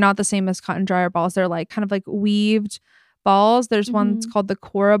 but they're not the same as cotton dryer balls. They're like kind of like weaved balls. There's one that's called the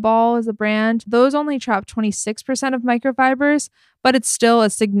Cora Ball as a brand. Those only trap 26% of microfibers, but it's still a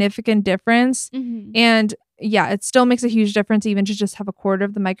significant difference. And yeah, it still makes a huge difference even to just have a quarter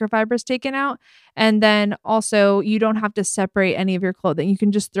of the microfibers taken out. And then also, you don't have to separate any of your clothing. You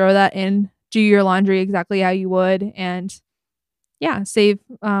can just throw that in, do your laundry exactly how you would, and yeah, save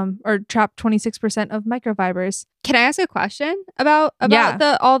or trap 26% of microfibers. Can I ask a question about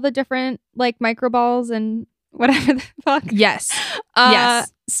all the different like microballs and whatever the fuck? Yes.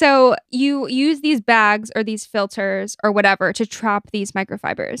 Yes. So you use these bags or these filters or whatever to trap these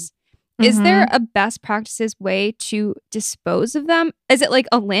microfibers. Is there a best practices way to dispose of them? Is it like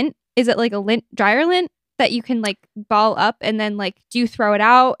a lint? Is it like a lint, dryer lint that you can like ball up, and then like, do you throw it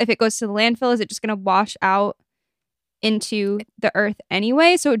out? If it goes to the landfill, is it just going to wash out into the earth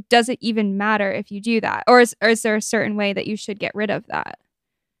anyway? So does it even matter if you do that? Or is there a certain way that you should get rid of that?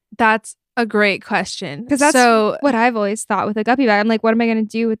 That's a great question. Because that's what I've always thought with a guppy bag. I'm like, what am I going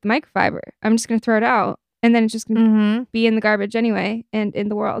to do with the microfiber? I'm just going to throw it out, and then it's just going to be in the garbage anyway and in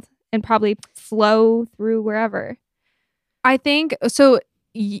the world, and probably flow through wherever. I think so.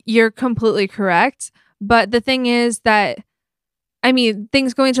 You're completely correct. But the thing is that, I mean,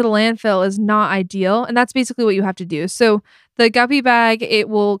 things going to the landfill is not ideal. And that's basically what you have to do. So the guppy bag, it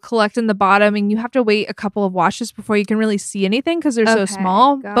will collect in the bottom, and you have to wait a couple of washes before you can really see anything because they're so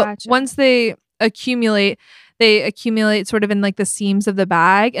small. Gotcha. But once they accumulate sort of in like the seams of the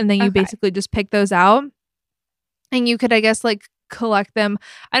bag. And then you basically just pick those out. And you could, I guess, like collect them.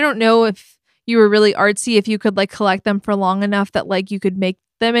 I don't know if you were really artsy, if you could like collect them for long enough that like you could make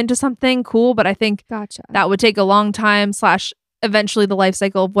them into something cool, but I think that would take a long time / eventually the life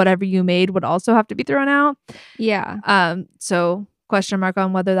cycle of whatever you made would also have to be thrown out. Yeah. So question mark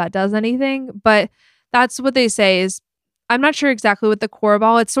on whether that does anything. But that's what they say is, I'm not sure exactly what the core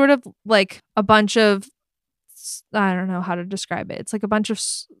ball, it's sort of like a bunch of, I don't know how to describe it. It's like a bunch of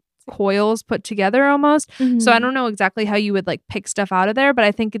coils put together almost. So I don't know exactly how you would like pick stuff out of there, but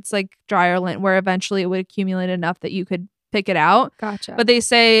I think it's like dryer lint where eventually it would accumulate enough that you could pick it out. Gotcha. But they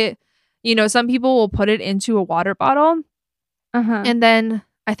say, you know, some people will put it into a water bottle and then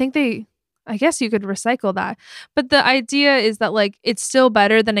I guess you could recycle that. But the idea is that like it's still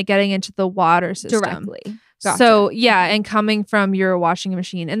better than it getting into the water system. Directly. Gotcha. So yeah, and coming from your washing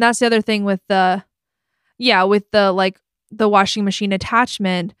machine. And that's the other thing with the like the washing machine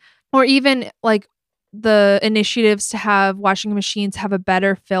attachment, or even like the initiatives to have washing machines have a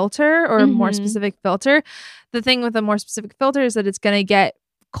better filter or a more specific filter. The thing with a more specific filter is that it's going to get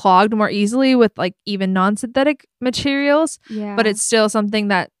clogged more easily with like even non-synthetic materials. Yeah. But it's still something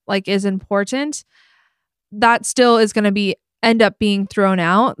that like is important. That still is going to end up being thrown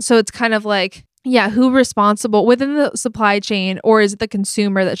out. So it's kind of like, yeah, who responsible within the supply chain, or is it the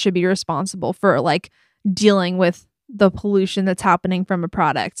consumer that should be responsible for like dealing with the pollution that's happening from a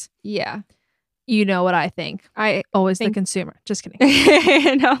product? Yeah. You know what I think. I always think the consumer. Just kidding.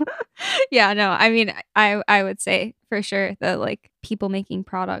 No. Yeah, no. I mean, I would say for sure the like people making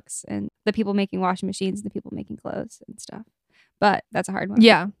products and the people making washing machines and the people making clothes and stuff. But that's a hard one.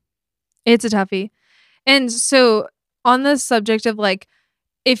 Yeah. It's a toughie. And so on the subject of like,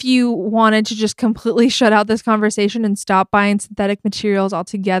 if you wanted to just completely shut out this conversation and stop buying synthetic materials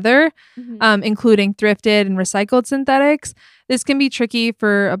altogether, including thrifted and recycled synthetics, this can be tricky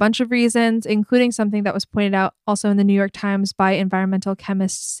for a bunch of reasons, including something that was pointed out also in the New York Times by environmental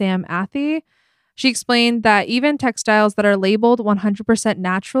chemist Sam Athey. She explained that even textiles that are labeled 100%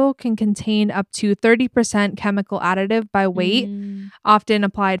 natural can contain up to 30% chemical additive by weight, often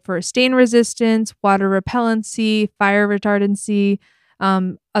applied for stain resistance, water repellency, fire retardancy,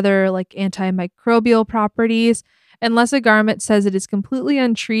 other like antimicrobial properties. Unless a garment says it is completely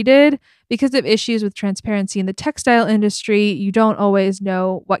untreated, because of issues with transparency in the textile industry, you don't always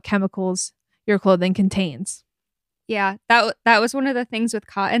know what chemicals your clothing contains. Yeah, that was one of the things with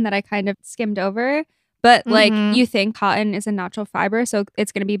cotton that I kind of skimmed over. But like you think cotton is a natural fiber, so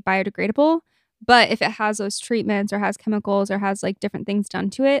it's going to be biodegradable. But if it has those treatments or has chemicals or has like different things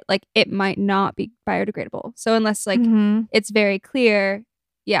done to it, like it might not be biodegradable. So unless like it's very clear,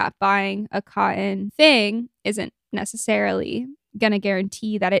 yeah, buying a cotton thing isn't necessarily going to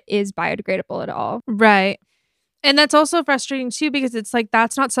guarantee that it is biodegradable at all. Right. And that's also frustrating too, because it's like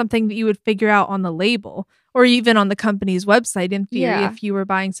that's not something that you would figure out on the label or even on the company's website in theory if you were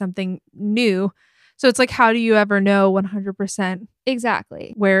buying something new. So it's like, how do you ever know 100%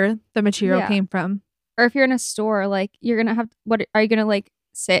 exactly where the material came from? Or if you're in a store, like you're going to have, what are you going to like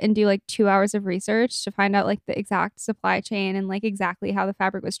sit and do like 2 hours of research to find out like the exact supply chain and like exactly how the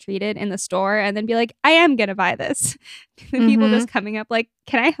fabric was treated in the store and then be like, I am going to buy this. The people just coming up like,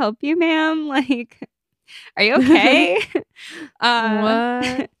 can I help you, ma'am? Like, are you okay?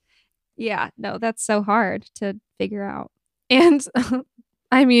 What? Yeah, no, that's so hard to figure out. And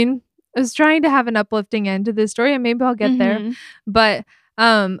I mean, I was trying to have an uplifting end to this story and maybe I'll get there. But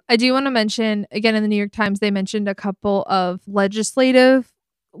I do want to mention, again, in the New York Times, they mentioned a couple of legislative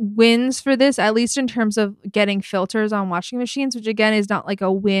wins for this, at least in terms of getting filters on washing machines, which again is not like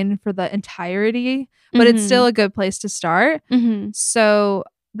a win for the entirety, but it's still a good place to start. So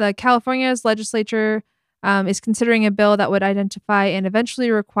the California's legislature is considering a bill that would identify and eventually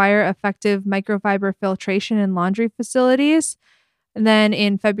require effective microfiber filtration in laundry facilities. And then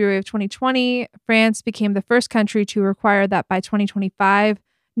in February of 2020, France became the first country to require that by 2025,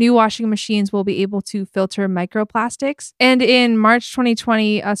 new washing machines will be able to filter microplastics. And in March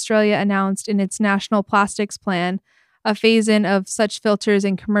 2020, Australia announced in its National Plastics Plan a phase-in of such filters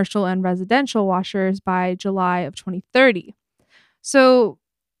in commercial and residential washers by July of 2030. So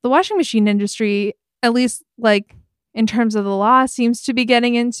the washing machine industry, at least like in terms of the law, seems to be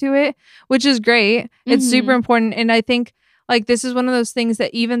getting into it, which is great. It's super important. And I think like this is one of those things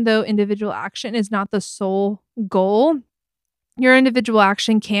that even though individual action is not the sole goal, your individual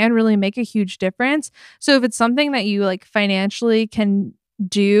action can really make a huge difference. So if it's something that you like financially can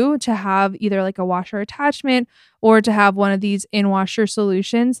do to have either like a washer attachment or to have one of these in-washer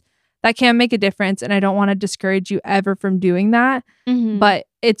solutions, that can make a difference. And I don't want to discourage you ever from doing that. But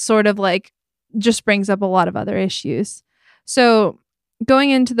it's sort of like just brings up a lot of other issues. So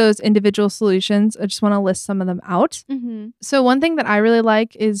going into those individual solutions, I just want to list some of them out. So one thing that I really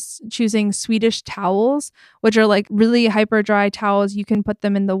like is choosing Swedish towels, which are like really hyper dry towels. You can put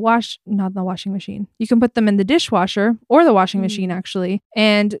them in the not the washing machine. You can put them in the dishwasher or the washing machine actually.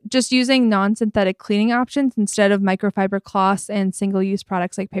 And just using non-synthetic cleaning options instead of microfiber cloths and single-use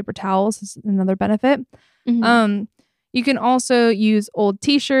products like paper towels is another benefit. You can also use old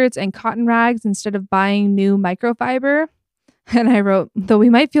t-shirts and cotton rags instead of buying new microfiber. And I wrote, though we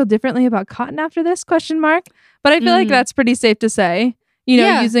might feel differently about cotton after this, ? But I feel like that's pretty safe to say,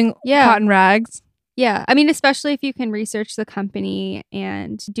 using cotton rags. Yeah. I mean, especially if you can research the company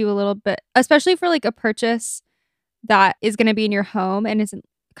and do a little bit, especially for like a purchase that is going to be in your home and isn't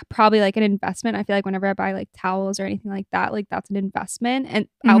probably like an investment. I feel like whenever I buy like towels or anything like that, like that's an investment and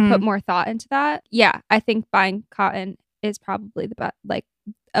I'll put more thought into that. Yeah. I think buying cotton is probably like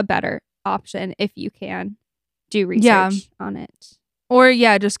a better option if you can do research on it. Or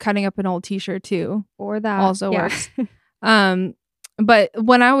just cutting up an old t-shirt too. Or that also works. But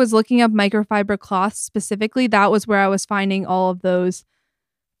when I was looking up microfiber cloths specifically, that was where I was finding all of those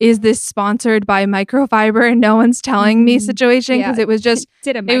is this sponsored by microfiber and no one's telling me situation, because it was just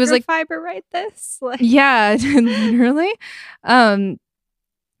did a microfiber write this? Yeah, literally.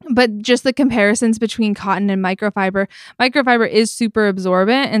 But just the comparisons between cotton and microfiber is super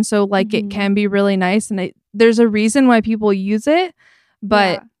absorbent, and so like it can be really nice, and there's a reason why people use it,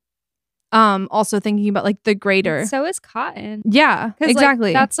 but also thinking about like the greater. So is cotton. Yeah, exactly.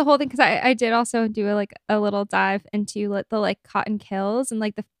 Like, that's the whole thing, because I did also do a little dive into the like cotton kills, and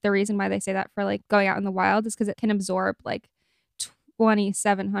like the reason why they say that for like going out in the wild is because it can absorb like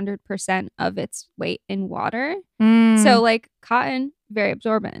 2,700% of its weight in water. So like cotton, very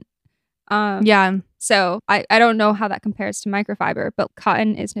absorbent. So I don't know how that compares to microfiber, but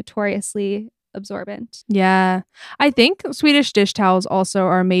cotton is notoriously absorbent. Yeah. I think Swedish dish towels also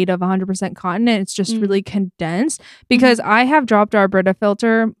are made of 100% cotton, and it's just really condensed, because I have dropped our Brita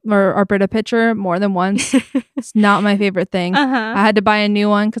filter or our Brita pitcher more than once. It's not my favorite thing. I had to buy a new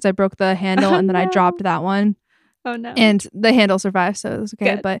one because I broke the handle and then I dropped that one. Oh no. And the handle survived, so it was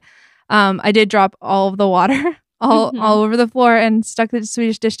okay. Good. But I did drop all of the water all over the floor and stuck the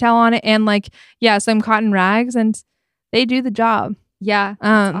Swedish dish towel on it, and like some cotton rags, and they do the job. Yeah,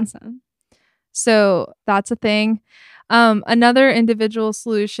 that's awesome. So that's a thing. Another individual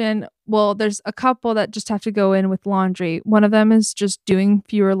solution, well, there's a couple that just have to go in with laundry. One of them is just doing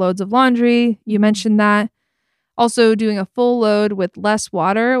fewer loads of laundry. You mentioned that. Also doing a full load with less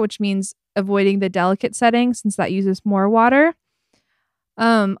water, which means avoiding the delicate setting since that uses more water.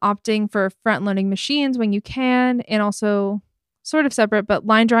 Opting for front loading machines when you can, and also sort of separate, but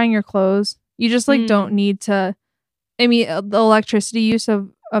line drying your clothes. You just like don't need to, the electricity use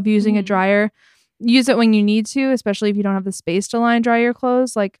of using a dryer, use it when you need to, especially if you don't have the space to line dry your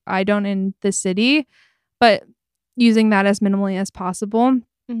clothes like I don't in the city, but using that as minimally as possible.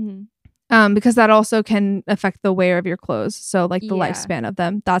 Because that also can affect the wear of your clothes. So like the lifespan of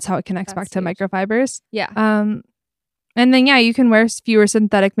them. That's how it connects back to microfibers. Yeah. And then, you can wear fewer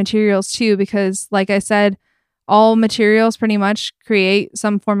synthetic materials too, because like I said, all materials pretty much create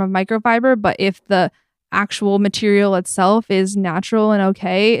some form of microfiber. But if the actual material itself is natural and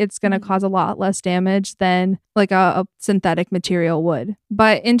okay, it's going to cause a lot less damage than like a synthetic material would.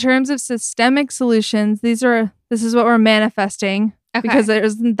 But in terms of systemic solutions, this is what we're manifesting because there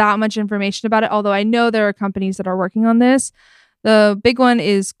isn't that much information about it. Although I know there are companies that are working on this. The big one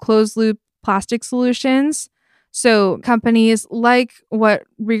is closed loop plastic solutions. So companies like what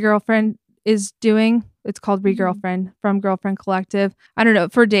ReGirlfriend is doing, it's called ReGirlfriend from Girlfriend Collective. I don't know.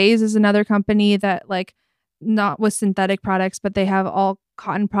 For Days is another company that like not with synthetic products, but they have all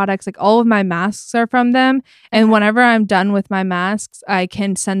cotton products. Like all of my masks are from them. And whenever I'm done with my masks, I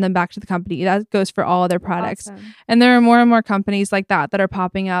can send them back to the company. That goes for all other products. Awesome. And there are more and more companies like that are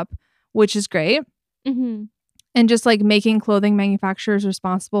popping up, which is great. And just like making clothing manufacturers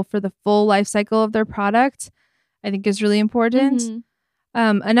responsible for the full life cycle of their product, I think is really important.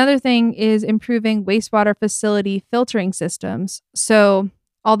 Another thing is improving wastewater facility filtering systems. So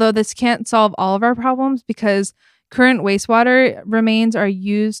although this can't solve all of our problems because current wastewater remains are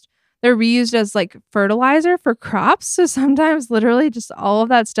they're reused as like fertilizer for crops. So sometimes literally just all of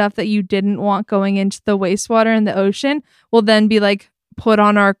that stuff that you didn't want going into the wastewater in the ocean will then be like put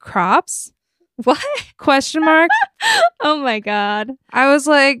on our crops. What? Question mark. Oh my God. I was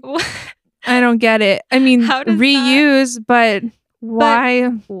like, what? I don't get it. I mean, reuse, but why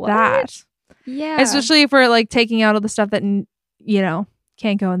that? Yeah. Especially if we're like taking out all the stuff that,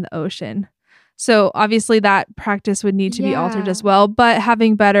 can't go in the ocean. So obviously that practice would need to be altered as well. But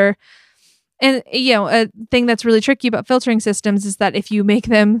having better And, a thing that's really tricky about filtering systems is that if you make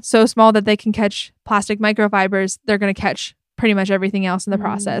them so small that they can catch plastic microfibers, they're going to catch pretty much everything else in the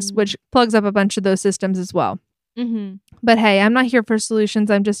process, which plugs up a bunch of those systems as well. Mm-hmm. But hey, I'm not here for solutions.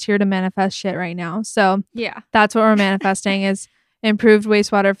 I'm just here to manifest shit right now. So yeah, that's what we're manifesting is improved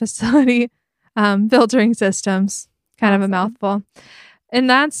wastewater facility filtering systems. Kind of a mouthful. And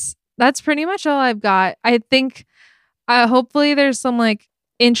that's pretty much all I've got. I think hopefully there's some like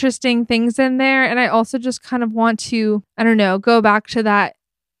interesting things in there. And I also just kind of want to, I don't know, go back to that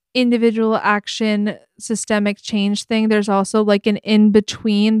individual action systemic change thing. There's also like an in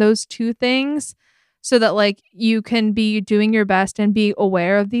between those two things so that like you can be doing your best and be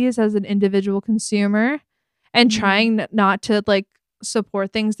aware of these as an individual consumer and trying not to like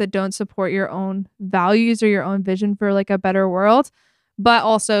support things that don't support your own values or your own vision for like a better world. But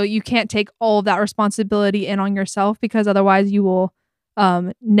also you can't take all of that responsibility in on yourself because otherwise you will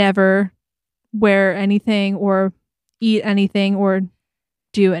never wear anything or eat anything or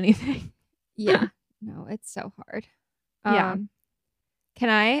do anything. Yeah. No, it's so hard. Yeah. Can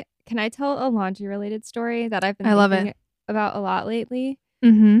I tell a laundry related story that I've been thinking about a lot lately?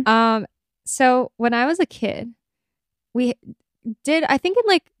 Mm-hmm. So when I was a kid, we did, I think in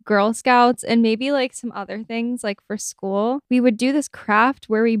like Girl Scouts and maybe like some other things like for school, we would do this craft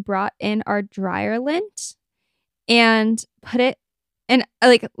where we brought in our dryer lint and put it in,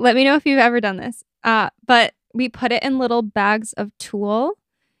 like, let me know if you've ever done this. But we put it in little bags of tulle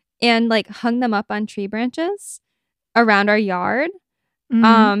and like hung them up on tree branches around our yard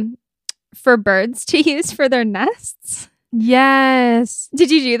for birds to use for their nests. Yes.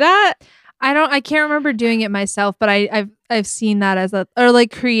 Did you do that? I can't remember doing it myself, but I've seen that as or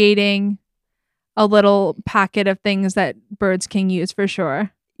like creating a little packet of things that birds can use for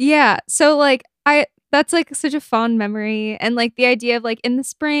sure. Yeah. So like that's like such a fond memory. And like the idea of like in the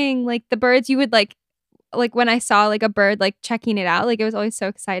spring, like the birds, you would like when I saw like a bird like checking it out, like it was always so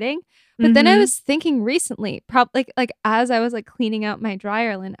exciting. But then I was thinking recently, probably like as I was like cleaning out my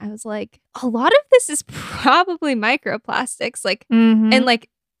dryer lint, I was like, a lot of this is probably microplastics. Like and like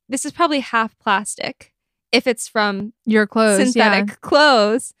this is probably half plastic if it's from your clothes, synthetic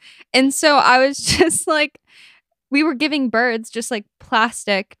clothes. And so I was just like, we were giving birds just like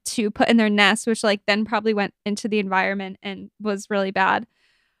plastic to put in their nests, which like then probably went into the environment and was really bad.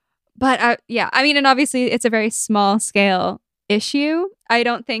 But I mean, and obviously it's a very small scale issue. I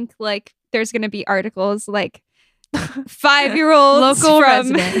don't think like there's going to be articles like 5-year-olds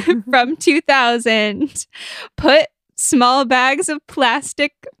from 2000 put small bags of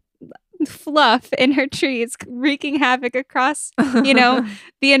plastic fluff in her trees, wreaking havoc across, the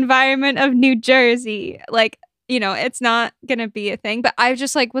environment of New Jersey. Like, it's not gonna be a thing. But I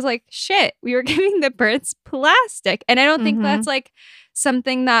just like was like, shit, we were giving the birds plastic. And I don't think that's like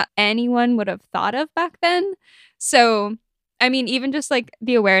something that anyone would have thought of back then. So I mean, even just like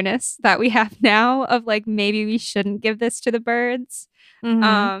the awareness that we have now of like maybe we shouldn't give this to the birds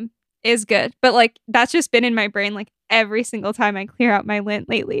is good. But like that's just been in my brain like every single time I clear out my lint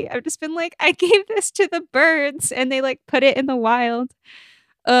lately. I've just been like, I gave this to the birds and they like put it in the wild.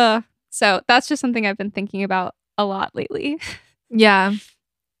 So that's just something I've been thinking about a lot lately. Yeah.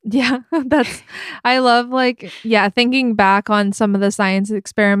 I love like, thinking back on some of the science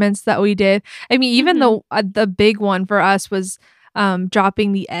experiments that we did. I mean, even the big one for us was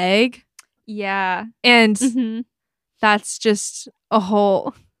dropping the egg. Yeah. And that's just a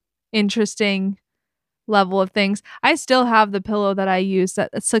whole interesting level of things. I still have the pillow that I used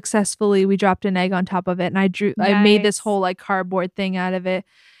that successfully we dropped an egg on top of it, and I made this whole like cardboard thing out of it.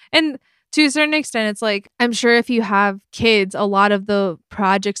 And to a certain extent, it's like, I'm sure if you have kids, a lot of the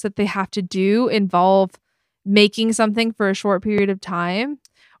projects that they have to do involve making something for a short period of time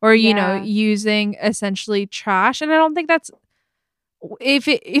or, using essentially trash. And I don't think that's, if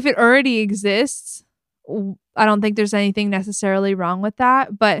it already exists, I don't think there's anything necessarily wrong with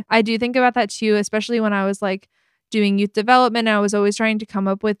that. But I do think about that too, especially when I was like doing youth development. I was always trying to come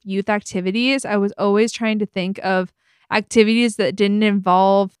up with youth activities. I was always trying to think of activities that didn't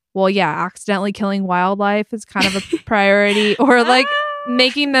involve, accidentally killing wildlife is kind of a priority, or like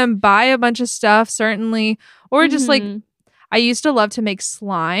making them buy a bunch of stuff, certainly, or just like, I used to love to make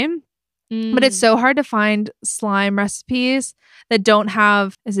slime, but it's so hard to find slime recipes that don't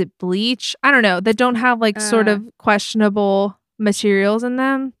have, is it bleach? I don't know, that don't have like sort of questionable materials in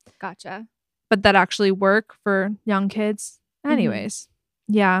them. Gotcha. But that actually work for young kids. Anyways,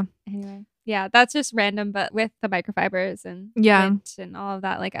 Anyway. Yeah, that's just random, but with the microfibers and lint and all of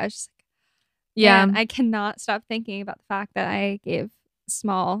that, like I was just like, man, I cannot stop thinking about the fact that I gave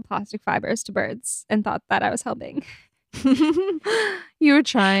small plastic fibers to birds and thought that I was helping. You were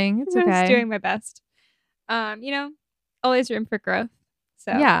trying. It's okay. I was doing my best. Always room for growth.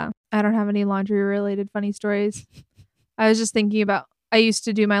 So yeah, I don't have any laundry related funny stories. I was just thinking about, I used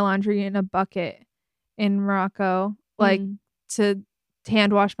to do my laundry in a bucket in Morocco, like to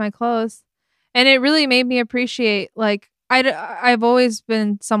hand wash my clothes. And it really made me appreciate, like, I've always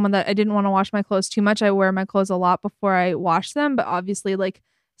been someone that I didn't want to wash my clothes too much. I wear my clothes a lot before I wash them, but obviously, like,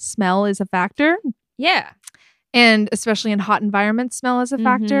 smell is a factor. Yeah. And especially in hot environments, smell is a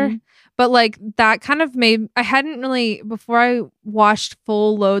factor. But like that kind of I hadn't really, before I washed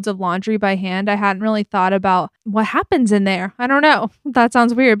full loads of laundry by hand, I hadn't really thought about what happens in there. I don't know. That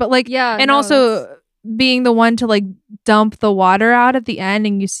sounds weird. But like, yeah. And also being the one to like dump the water out at the end,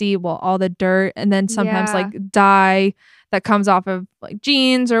 and you see, well, all the dirt, and then sometimes like dye that comes off of like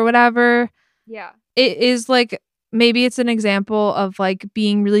jeans or whatever. Yeah. It is like, maybe it's an example of like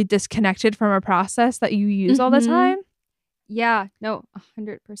being really disconnected from a process that you use all the time. Yeah, no,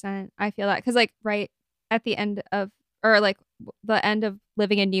 100%. I feel that because like right at the end of, or like the end of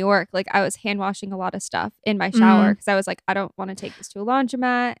living in New York, like I was hand washing a lot of stuff in my shower because I was like, I don't want to take this to a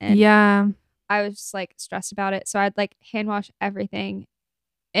laundromat. And I was just like stressed about it. So I'd like hand wash everything.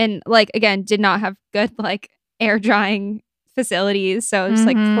 And like, again, did not have good like air drying facilities. So just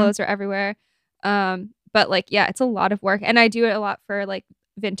like clothes are everywhere. But like, yeah, it's a lot of work. And I do it a lot for like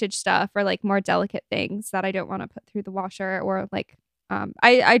vintage stuff or like more delicate things that I don't want to put through the washer, or like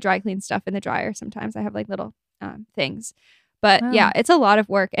I dry clean stuff in the dryer sometimes. I have like little things. But yeah, it's a lot of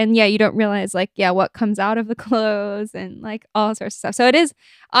work. And yeah, you don't realize like, yeah, what comes out of the clothes and like all sorts of stuff. So it is,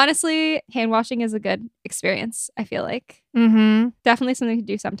 honestly, hand washing is a good experience, I feel like. Definitely something to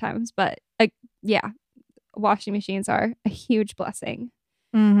do sometimes. But yeah, washing machines are a huge blessing.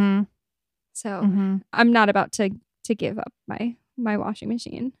 So I'm not about to give up my washing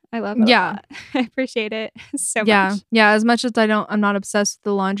machine. I love it a lot. I appreciate it so much. Yeah, as much as I'm not obsessed with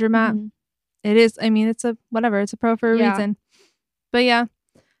the laundromat. It is, I mean, it's a pro for a reason. But yeah,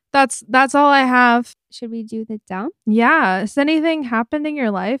 that's all I have. Should we do the dump? Yeah. Has anything happened in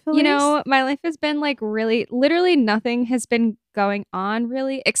your life, Elise? You know, my life has been like literally nothing has been going on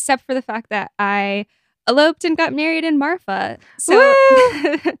really, except for the fact that I eloped and got married in Marfa. So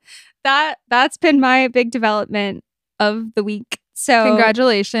that's been my big development of the week. So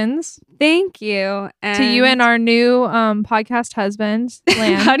congratulations. Thank you. And to you and our new podcast husband,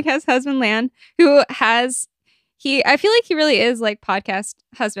 Lan. Podcast husband, Lan, who has, I feel like he really is like podcast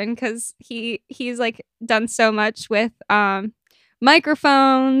husband because he's like done so much with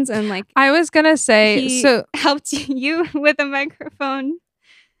microphones and like. I was going to say, so helped you with a microphone.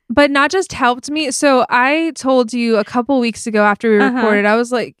 But not just helped me. So I told you a couple weeks ago after we recorded, I was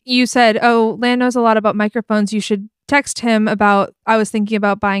like, you said, oh, Lan knows a lot about microphones. You should text him about, I was thinking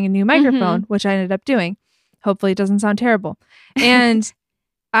about buying a new microphone, which I ended up doing. Hopefully it doesn't sound terrible. And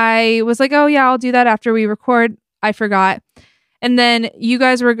I was like, oh yeah, I'll do that after we record. I forgot. And then you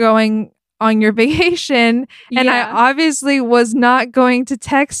guys were going on your vacation, and I obviously was not going to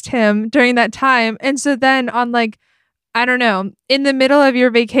text him during that time. And so then on like, I don't know, in the middle of your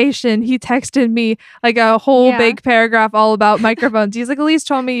vacation, he texted me like a whole big paragraph all about microphones. He's like, Elise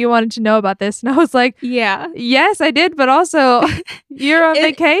told me you wanted to know about this. And I was like, yes, I did. But also you're on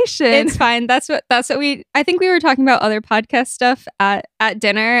vacation. It's fine. That's what I think we were talking about other podcast stuff at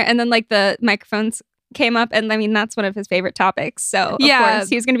dinner. And then like the microphones came up. And I mean, that's one of his favorite topics. So of course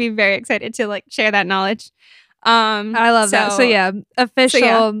he's going to be very excited to like share that knowledge. I love that. So yeah,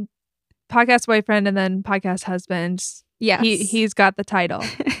 official podcast boyfriend and then podcast husband. Yes. He's got the title.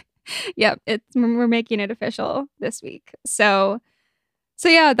 Yep. We're making it official this week. So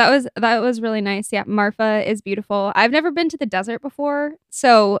yeah, that was really nice. Yeah. Marfa is beautiful. I've never been to the desert before.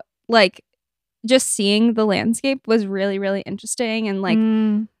 So like just seeing the landscape was really, really interesting. And like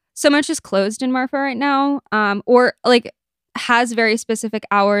so much is closed in Marfa right now. Or like has very specific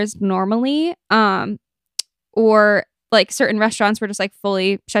hours normally. Or like certain restaurants were just like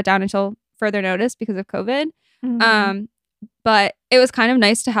fully shut down until further notice because of COVID. But it was kind of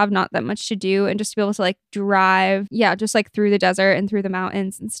nice to have not that much to do and just to be able to like drive, just like through the desert and through the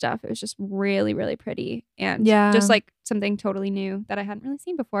mountains and stuff. It was just really, really pretty and just like something totally new that I hadn't really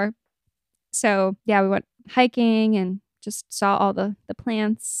seen before. So yeah, we went hiking and just saw all the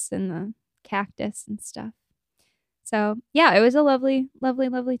plants and the cactus and stuff. So yeah, it was a lovely, lovely,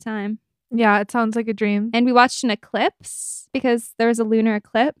 lovely time. Yeah, it sounds like a dream. And we watched an eclipse because there was a lunar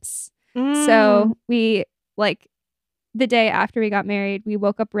eclipse. So we like the day after we got married, we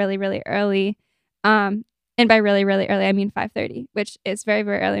woke up really, really early. And by really, really early, I mean 5:30, which is very,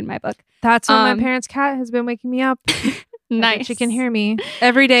 very early in my book. That's when my parents' cat has been waking me up. Nice. She can hear me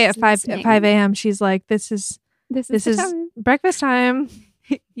every day at 5 a.m. She's like, this is This is breakfast time.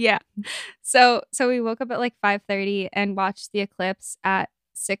 Yeah. So we woke up at like 5:30 and watched the eclipse at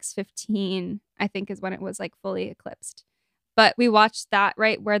 6:15, I think is when it was like fully eclipsed. But we watched that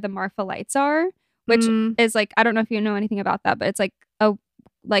right where the Marfa lights are, which is like, I don't know if you know anything about that, but it's like a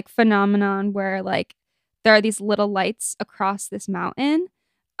like phenomenon where like there are these little lights across this mountain.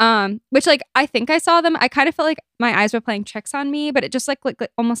 Which like I think I saw them. I kind of felt like my eyes were playing tricks on me, but it just like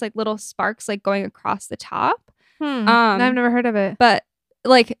almost like little sparks like going across the top. I've never heard of it. But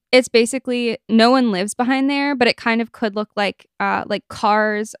like it's basically no one lives behind there, but it kind of could look like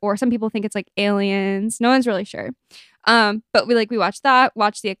cars, or some people think it's like aliens. No one's really sure. But we watched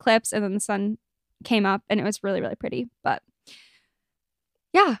the eclipse, and then the sun came up, and it was really, really pretty. But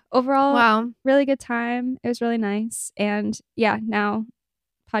yeah, overall, wow, really good time. It was really nice. And yeah, now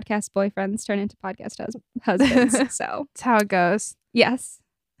podcast boyfriends turn into podcast husbands. So that's how it goes. Yes.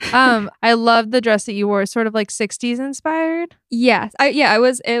 I love the dress that you wore. Sort of like 60s inspired. Yes. I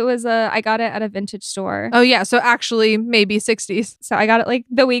got it at a vintage store. Oh yeah. So actually maybe 60s. So I got it like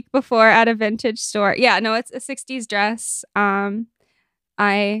the week before at a vintage store. Yeah, no, it's a 60s dress. I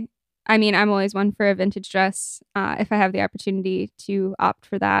mean, I'm always one for a vintage dress if I have the opportunity to opt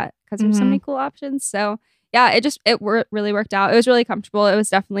for that, because there's so many cool options. So yeah, it really worked out. It was really comfortable. It was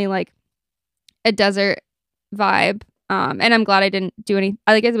definitely like a desert vibe. And I'm glad I didn't do any.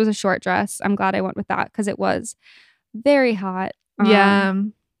 I like it was a short dress. I'm glad I went with that because it was very hot. Yeah,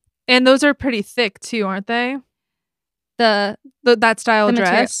 and those are pretty thick too, aren't they? That style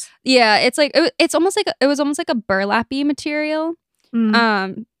dress. Material. Yeah, it's like it was almost like a burlappy material.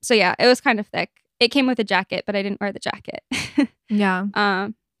 So yeah, it was kind of thick. It came with a jacket, but I didn't wear the jacket. Yeah.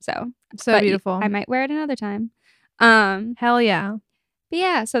 So beautiful. I might wear it another time. Hell yeah. But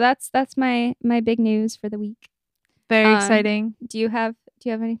yeah, so that's my big news for the week. Very exciting. Do you have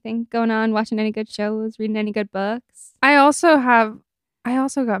anything going on? Watching any good shows? Reading any good books? I also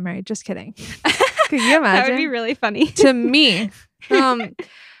got married. Just kidding. Could you imagine? That would be really funny to me.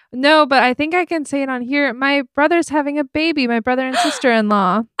 No, but I think I can say it on here. My brother's having a baby. My brother and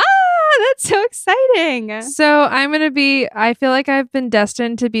sister-in-law. That's so exciting. So I feel like I've been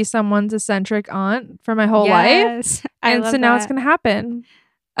destined to be someone's eccentric aunt for my whole life. And so now it's going to happen.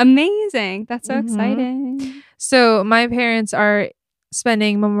 Amazing. That's so exciting. So my parents are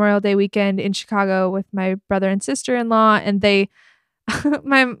spending Memorial Day weekend in Chicago with my brother and sister-in-law, and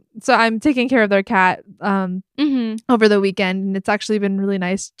so I'm taking care of their cat over the weekend, and it's actually been really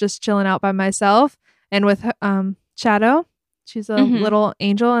nice just chilling out by myself and with Shadow. She's a little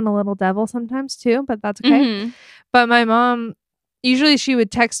angel and a little devil sometimes too, but that's okay. But my mom, usually she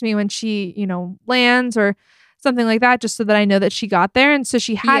would text me when she, lands or something like that, just so that I know that she got there. And so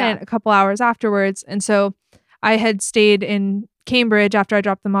she hadn't a couple hours afterwards. And so I had stayed in Cambridge after I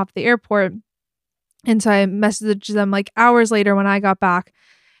dropped them off at the airport. And so I messaged them like hours later when I got back,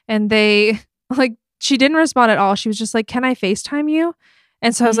 and she didn't respond at all. She was just like, "Can I FaceTime you?"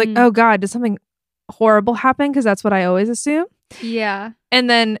 And so I was like, "Oh God, did something horrible happen?" Because that's what I always assume. Yeah. And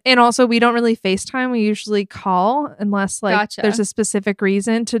also we don't really FaceTime. We usually call unless there's a specific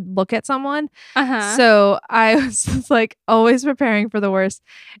reason to look at someone. So I was just like always preparing for the worst.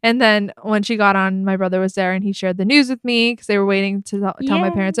 And then when she got on, my brother was there and he shared the news with me because they were waiting to tell my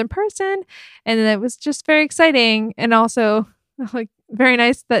parents in person. And then it was just very exciting. And also like very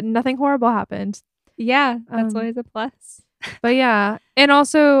nice that nothing horrible happened. Yeah. That's always a plus. But yeah. And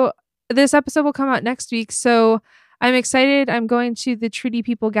also this episode will come out next week. So I'm excited. I'm going to the Treaty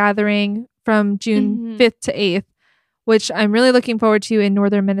People Gathering from June 5th to 8th, which I'm really looking forward to in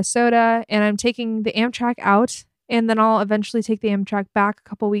northern Minnesota. And I'm taking the Amtrak out, and then I'll eventually take the Amtrak back a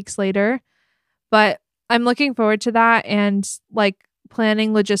couple weeks later. But I'm looking forward to that and like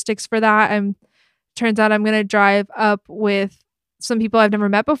planning logistics for that. Turns out I'm going to drive up with some people I've never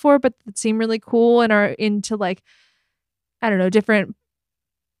met before, but that seem really cool and are into like, I don't know, different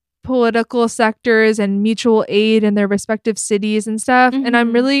political sectors and mutual aid in their respective cities and stuff. And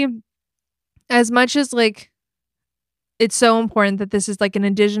I'm really, as much as like it's so important that this is like an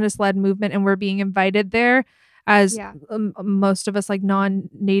Indigenous led movement and we're being invited there as most of us like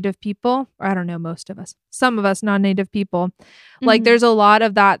non-native people, or I don't know, most of us, some of us non-native people, like there's a lot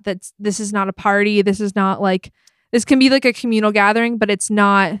of this is not a party. This is not like, this can be like a communal gathering, but it's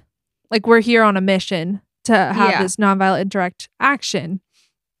not like we're here on a mission to have this nonviolent direct action.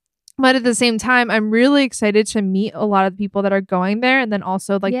 But at the same time, I'm really excited to meet a lot of the people that are going there, and then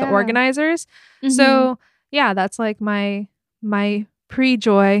also like the organizers. So yeah, that's like my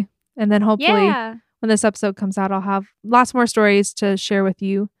pre-joy. And then hopefully when this episode comes out, I'll have lots more stories to share with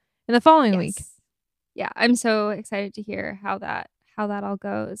you in the following week. Yeah, I'm so excited to hear how that all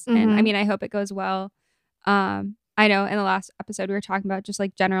goes. And I mean, I hope it goes well. I know in the last episode we were talking about just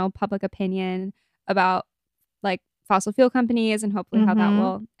like general public opinion about like fossil fuel companies and hopefully how that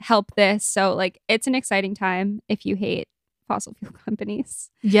will help this. So like it's an exciting time if you hate fossil fuel companies.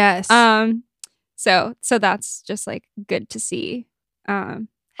 Yes. So that's just like good to see.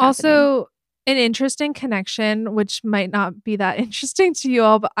 Also, an interesting connection, which might not be that interesting to you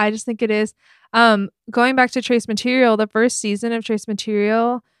all, but I just think it is. Going back to Trace Material, the first season of Trace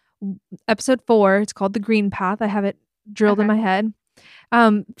Material, episode 4, it's called The Green Path. I have it drilled in my head.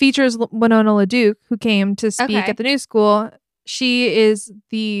 Features Winona LaDuke, who came to speak at the New School. She is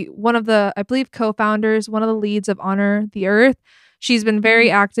one of the, I believe, co-founders, one of the leads of Honor the Earth. She's been very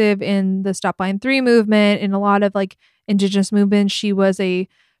active in the Stop Line 3 movement, in a lot of like indigenous movements. She was a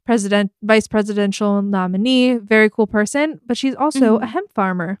vice presidential nominee, very cool person, but she's also a hemp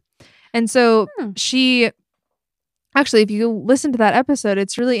farmer. And so she actually, if you listen to that episode,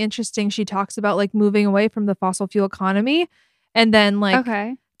 it's really interesting. She talks about like moving away from the fossil fuel economy and then like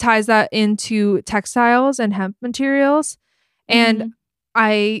ties that into textiles and hemp materials. And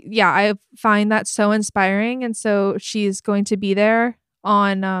I find that so inspiring. And so she's going to be there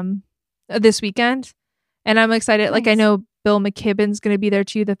on this weekend. And I'm excited. Nice. Like I know Bill McKibben's going to be there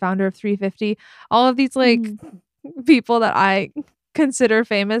too, the founder of 350. All of these like people that I consider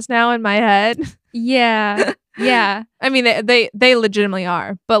famous now in my head. Yeah. Yeah. I mean, they legitimately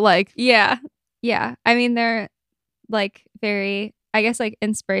are, but like. Yeah. Yeah. I mean, they're like very, I guess, like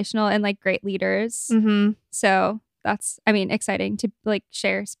inspirational and like great leaders. So that's, I mean, exciting to like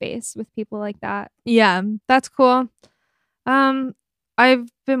share space with people like that. Yeah, that's cool.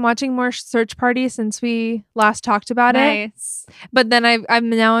 I've been watching more Search Party since we last talked about it. But then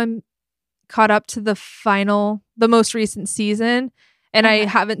I'm caught up to the most recent season, and I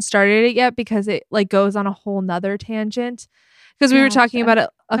haven't started it yet because it like goes on a whole nother tangent. Because we were talking about it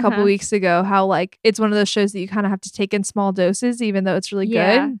a couple weeks ago, how like it's one of those shows that you kind of have to take in small doses, even though it's really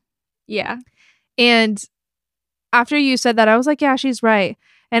good. Yeah. And after you said that, I was like, yeah, she's right.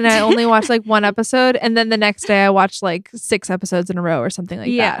 And I only watched like one episode. And then the next day I watched like 6 episodes in a row or something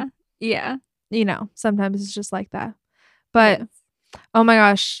like that. Yeah. You know, sometimes it's just like that. But oh my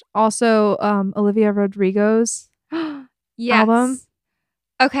gosh. Also, Olivia Rodrigo's album.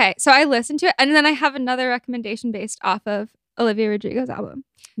 Okay. So I listened to it. And then I have another recommendation based off of Olivia Rodrigo's album.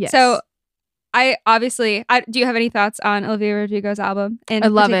 Yes. So I obviously, do you have any thoughts on Olivia Rodrigo's album in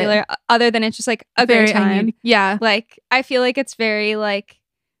particular, other than it's just like a great time? Yeah. Like, I feel like it's very like,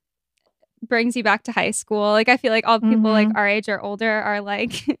 brings you back to high school. Like, I feel like all people like our age or older are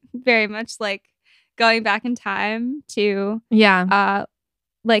like very much like going back in time to,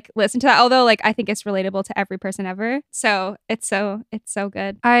 like listen to that. Although like, I think it's relatable to every person ever. So it's so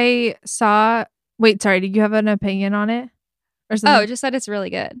good. Wait, sorry. Did you have an opinion on it? Oh, just that it's really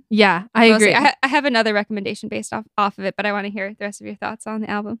good. Yeah, I agree. I have another recommendation based off of it, but I want to hear the rest of your thoughts on the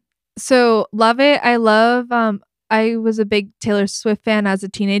album. So love it. I love, I was a big Taylor Swift fan as a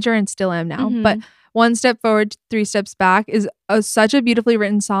teenager and still am now. But One Step Forward, Three Steps Back is such a beautifully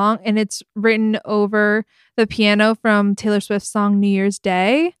written song. And it's written over the piano from Taylor Swift's song New Year's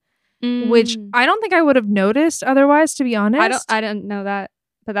Day, which I don't think I would have noticed otherwise, to be honest. I don't know that.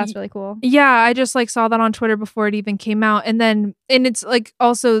 But that's really cool. Yeah, I just like saw that on Twitter before it even came out. And it's like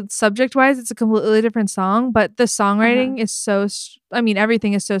also subject wise, it's a completely different song, but the songwriting is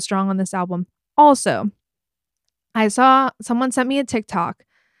everything is so strong on this album. Also, I saw someone sent me a TikTok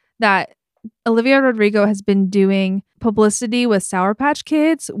that Olivia Rodrigo has been doing publicity with Sour Patch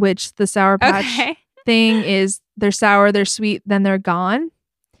Kids, which the Sour Patch thing is they're sour, they're sweet, then they're gone.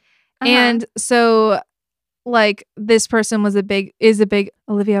 And so like this person is a big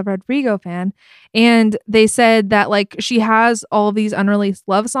Olivia Rodrigo fan, and they said that like she has all these unreleased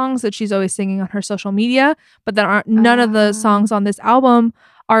love songs that she's always singing on her social media, but none of the songs on this album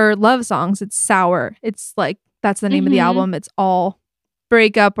are love songs. It's sour. It's like that's the name of the album. It's all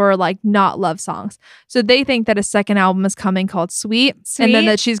breakup or like not love songs. So they think that a second album is coming called Sweet, and then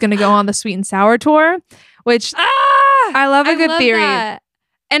that she's going to go on the Sweet and Sour tour, which I love a good theory. That.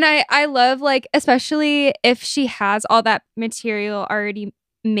 And I love, like, especially if she has all that material already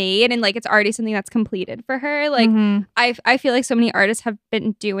made and, like, it's already something that's completed for her. Like, I feel like so many artists have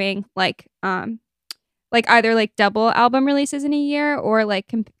been doing, like either, like, double album releases in a year or, like,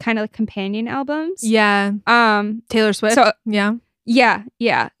 kind of like companion albums. Yeah. Taylor Swift. So, yeah.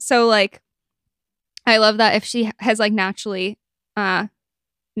 Yeah. So, like, I love that if she has, like, naturally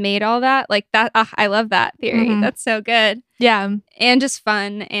made all that. Like, that, I love that theory. That's so good. Yeah. And just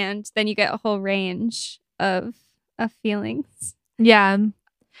fun. And then you get a whole range of feelings. Yeah.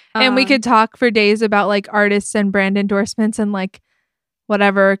 And we could talk for days about like artists and brand endorsements and like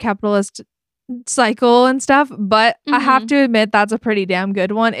whatever capitalist cycle and stuff, but I have to admit that's a pretty damn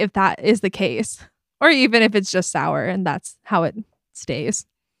good one if that is the case. Or even if it's just sour and that's how it stays.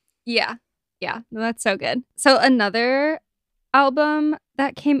 Yeah. Yeah. No, that's so good. So another album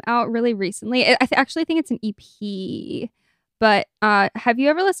that came out really recently, I actually think it's an EP, but have you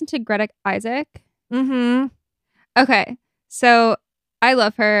ever listened to Greta Isaac? Mm-hmm. Okay. So I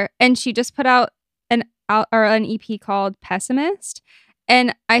love her. And she just put out an EP called Pessimist.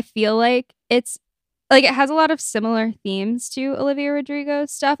 And I feel like it's like it has a lot of similar themes to Olivia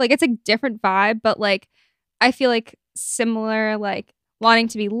Rodrigo's stuff. Like it's a different vibe, but like I feel like similar, like wanting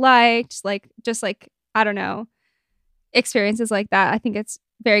to be liked, like just like, I don't know, experiences like that. I think it's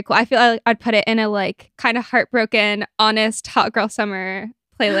very cool. I feel like I'd put it in a like kind of heartbroken, honest hot girl summer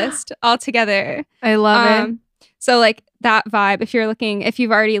playlist all together. I love it. So like that vibe, if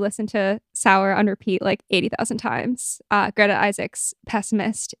you've already listened to Sour on repeat like 80,000 times, Greta Isaac's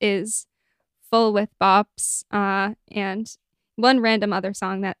Pessimist is full with bops and one random other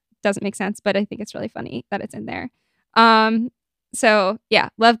song that doesn't make sense, but I think it's really funny that it's in there. So yeah,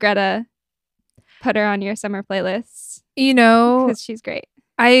 love Greta. Put her on your summer playlists. You know, because she's great.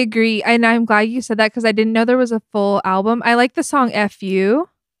 I agree. And I'm glad you said that because I didn't know there was a full album. I like the song F You.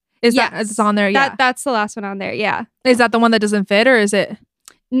 Is that it's on there? Yeah. That's the last one on there. Yeah. Is that the one that doesn't fit or is it?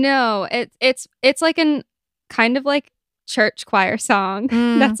 No, it's like an kind of like church choir song.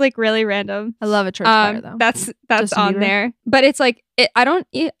 That's like really random. I love a church choir though. That's on there. But it's like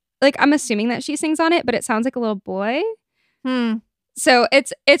I'm assuming that she sings on it, but it sounds like a little boy. So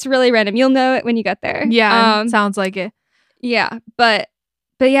it's really random. You'll know it when you get there. Yeah, sounds like it. Yeah, but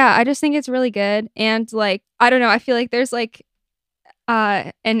yeah, I just think it's really good. And like, I don't know, I feel like there's like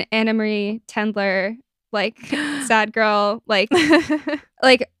an Anna Marie Tendler like sad girl like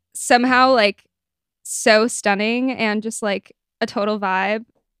like somehow like so stunning and just like a total vibe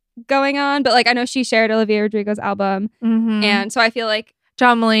going on. But like I know she shared Olivia Rodrigo's album, and so I feel like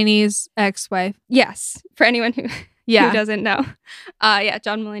John Mulaney's ex-wife. Yes, for anyone who doesn't know,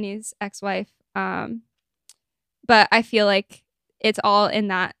 John Mulaney's ex-wife. But I feel like it's all in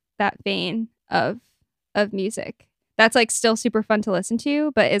that vein of music that's like still super fun to listen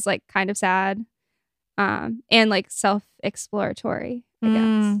to, but is like kind of sad, and like self-exploratory, I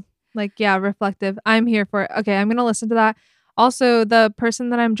guess. Like, yeah, reflective. I'm here for it. Okay, I'm gonna listen to that. Also, the person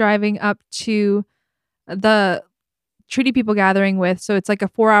that I'm driving up to the Treaty People gathering with, so it's like a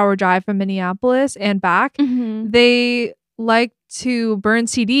 4-hour drive from Minneapolis and back. They like to burn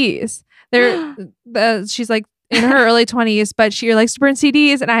CDs. She's like in her early 20s, but she likes to burn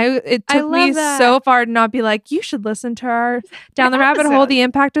CDs, and it took me so far to not be like, you should listen to our Down the Rabbit Hole, The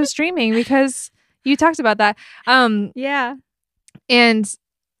Impact of Streaming, because you talked about that. And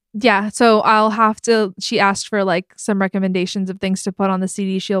yeah, so I'll have to, she asked for like some recommendations of things to put on the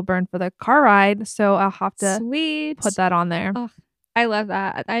CD she'll burn for the car ride. So I'll have to put that on there. Oh, I love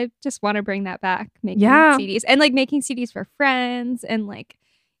that. I just want to bring that back. Making CDs and like making CDs for friends. And like,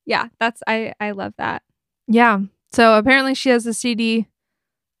 yeah, I love that. Yeah. So apparently she has a CD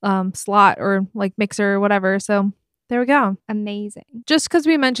slot or like mixer or whatever. So there we go. Amazing. Just because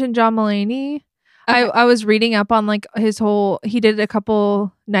we mentioned John Mulaney. Okay. I was reading up on like he did a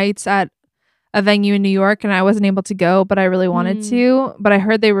couple nights at a venue in New York and I wasn't able to go, but I really wanted to, but I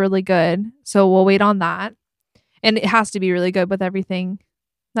heard they were really good. So we'll wait on that. And it has to be really good with everything.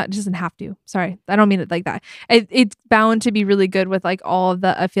 That doesn't have to. Sorry. I don't mean it like that. It's bound to be really good with like all of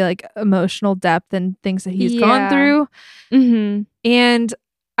the, I feel like, emotional depth and things that he's gone through. And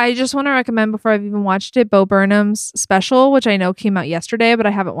I just want to recommend, before I've even watched it, Bo Burnham's special, which I know came out yesterday, but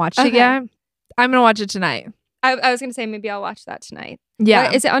I haven't watched it yet. I'm going to watch it tonight. I was going to say maybe I'll watch that tonight.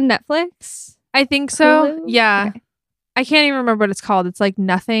 Yeah. Is it on Netflix? I think so. Hulu? Yeah. Okay. I can't even remember what it's called. It's like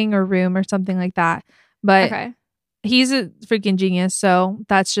Nothing or Room or something like that. But he's a freaking genius. So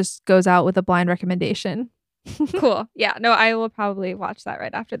that's just goes out with a blind recommendation. Cool. Yeah. No, I will probably watch that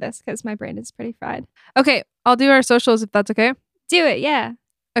right after this because my brain is pretty fried. Okay. I'll do our socials if that's okay. Do it. Yeah.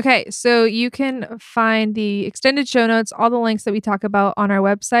 Okay, so you can find the extended show notes, all the links that we talk about on our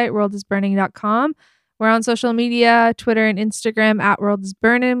website, worldisburning.com. We're on social media, Twitter and Instagram at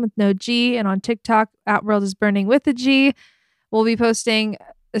worldisburning with no G, and on TikTok at worldisburning with a G. We'll be posting,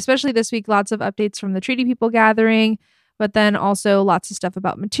 especially this week, lots of updates from the Treaty People gathering, but then also lots of stuff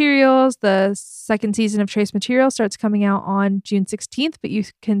about materials. The second season of Trace Material starts coming out on June 16th, but you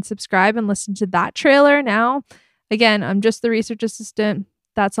can subscribe and listen to that trailer now. Again, I'm just the research assistant.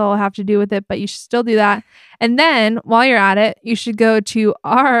 That's all I have to do with it, but you should still do that. And then while you're at it, you should go to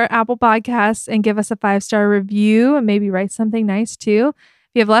our Apple Podcasts and give us a 5-star review and maybe write something nice too.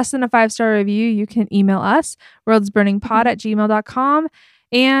 you have less than a 5-star review, you can email us, worldsburningpod@gmail.com.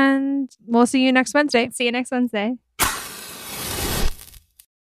 And we'll see you next Wednesday. See you next Wednesday.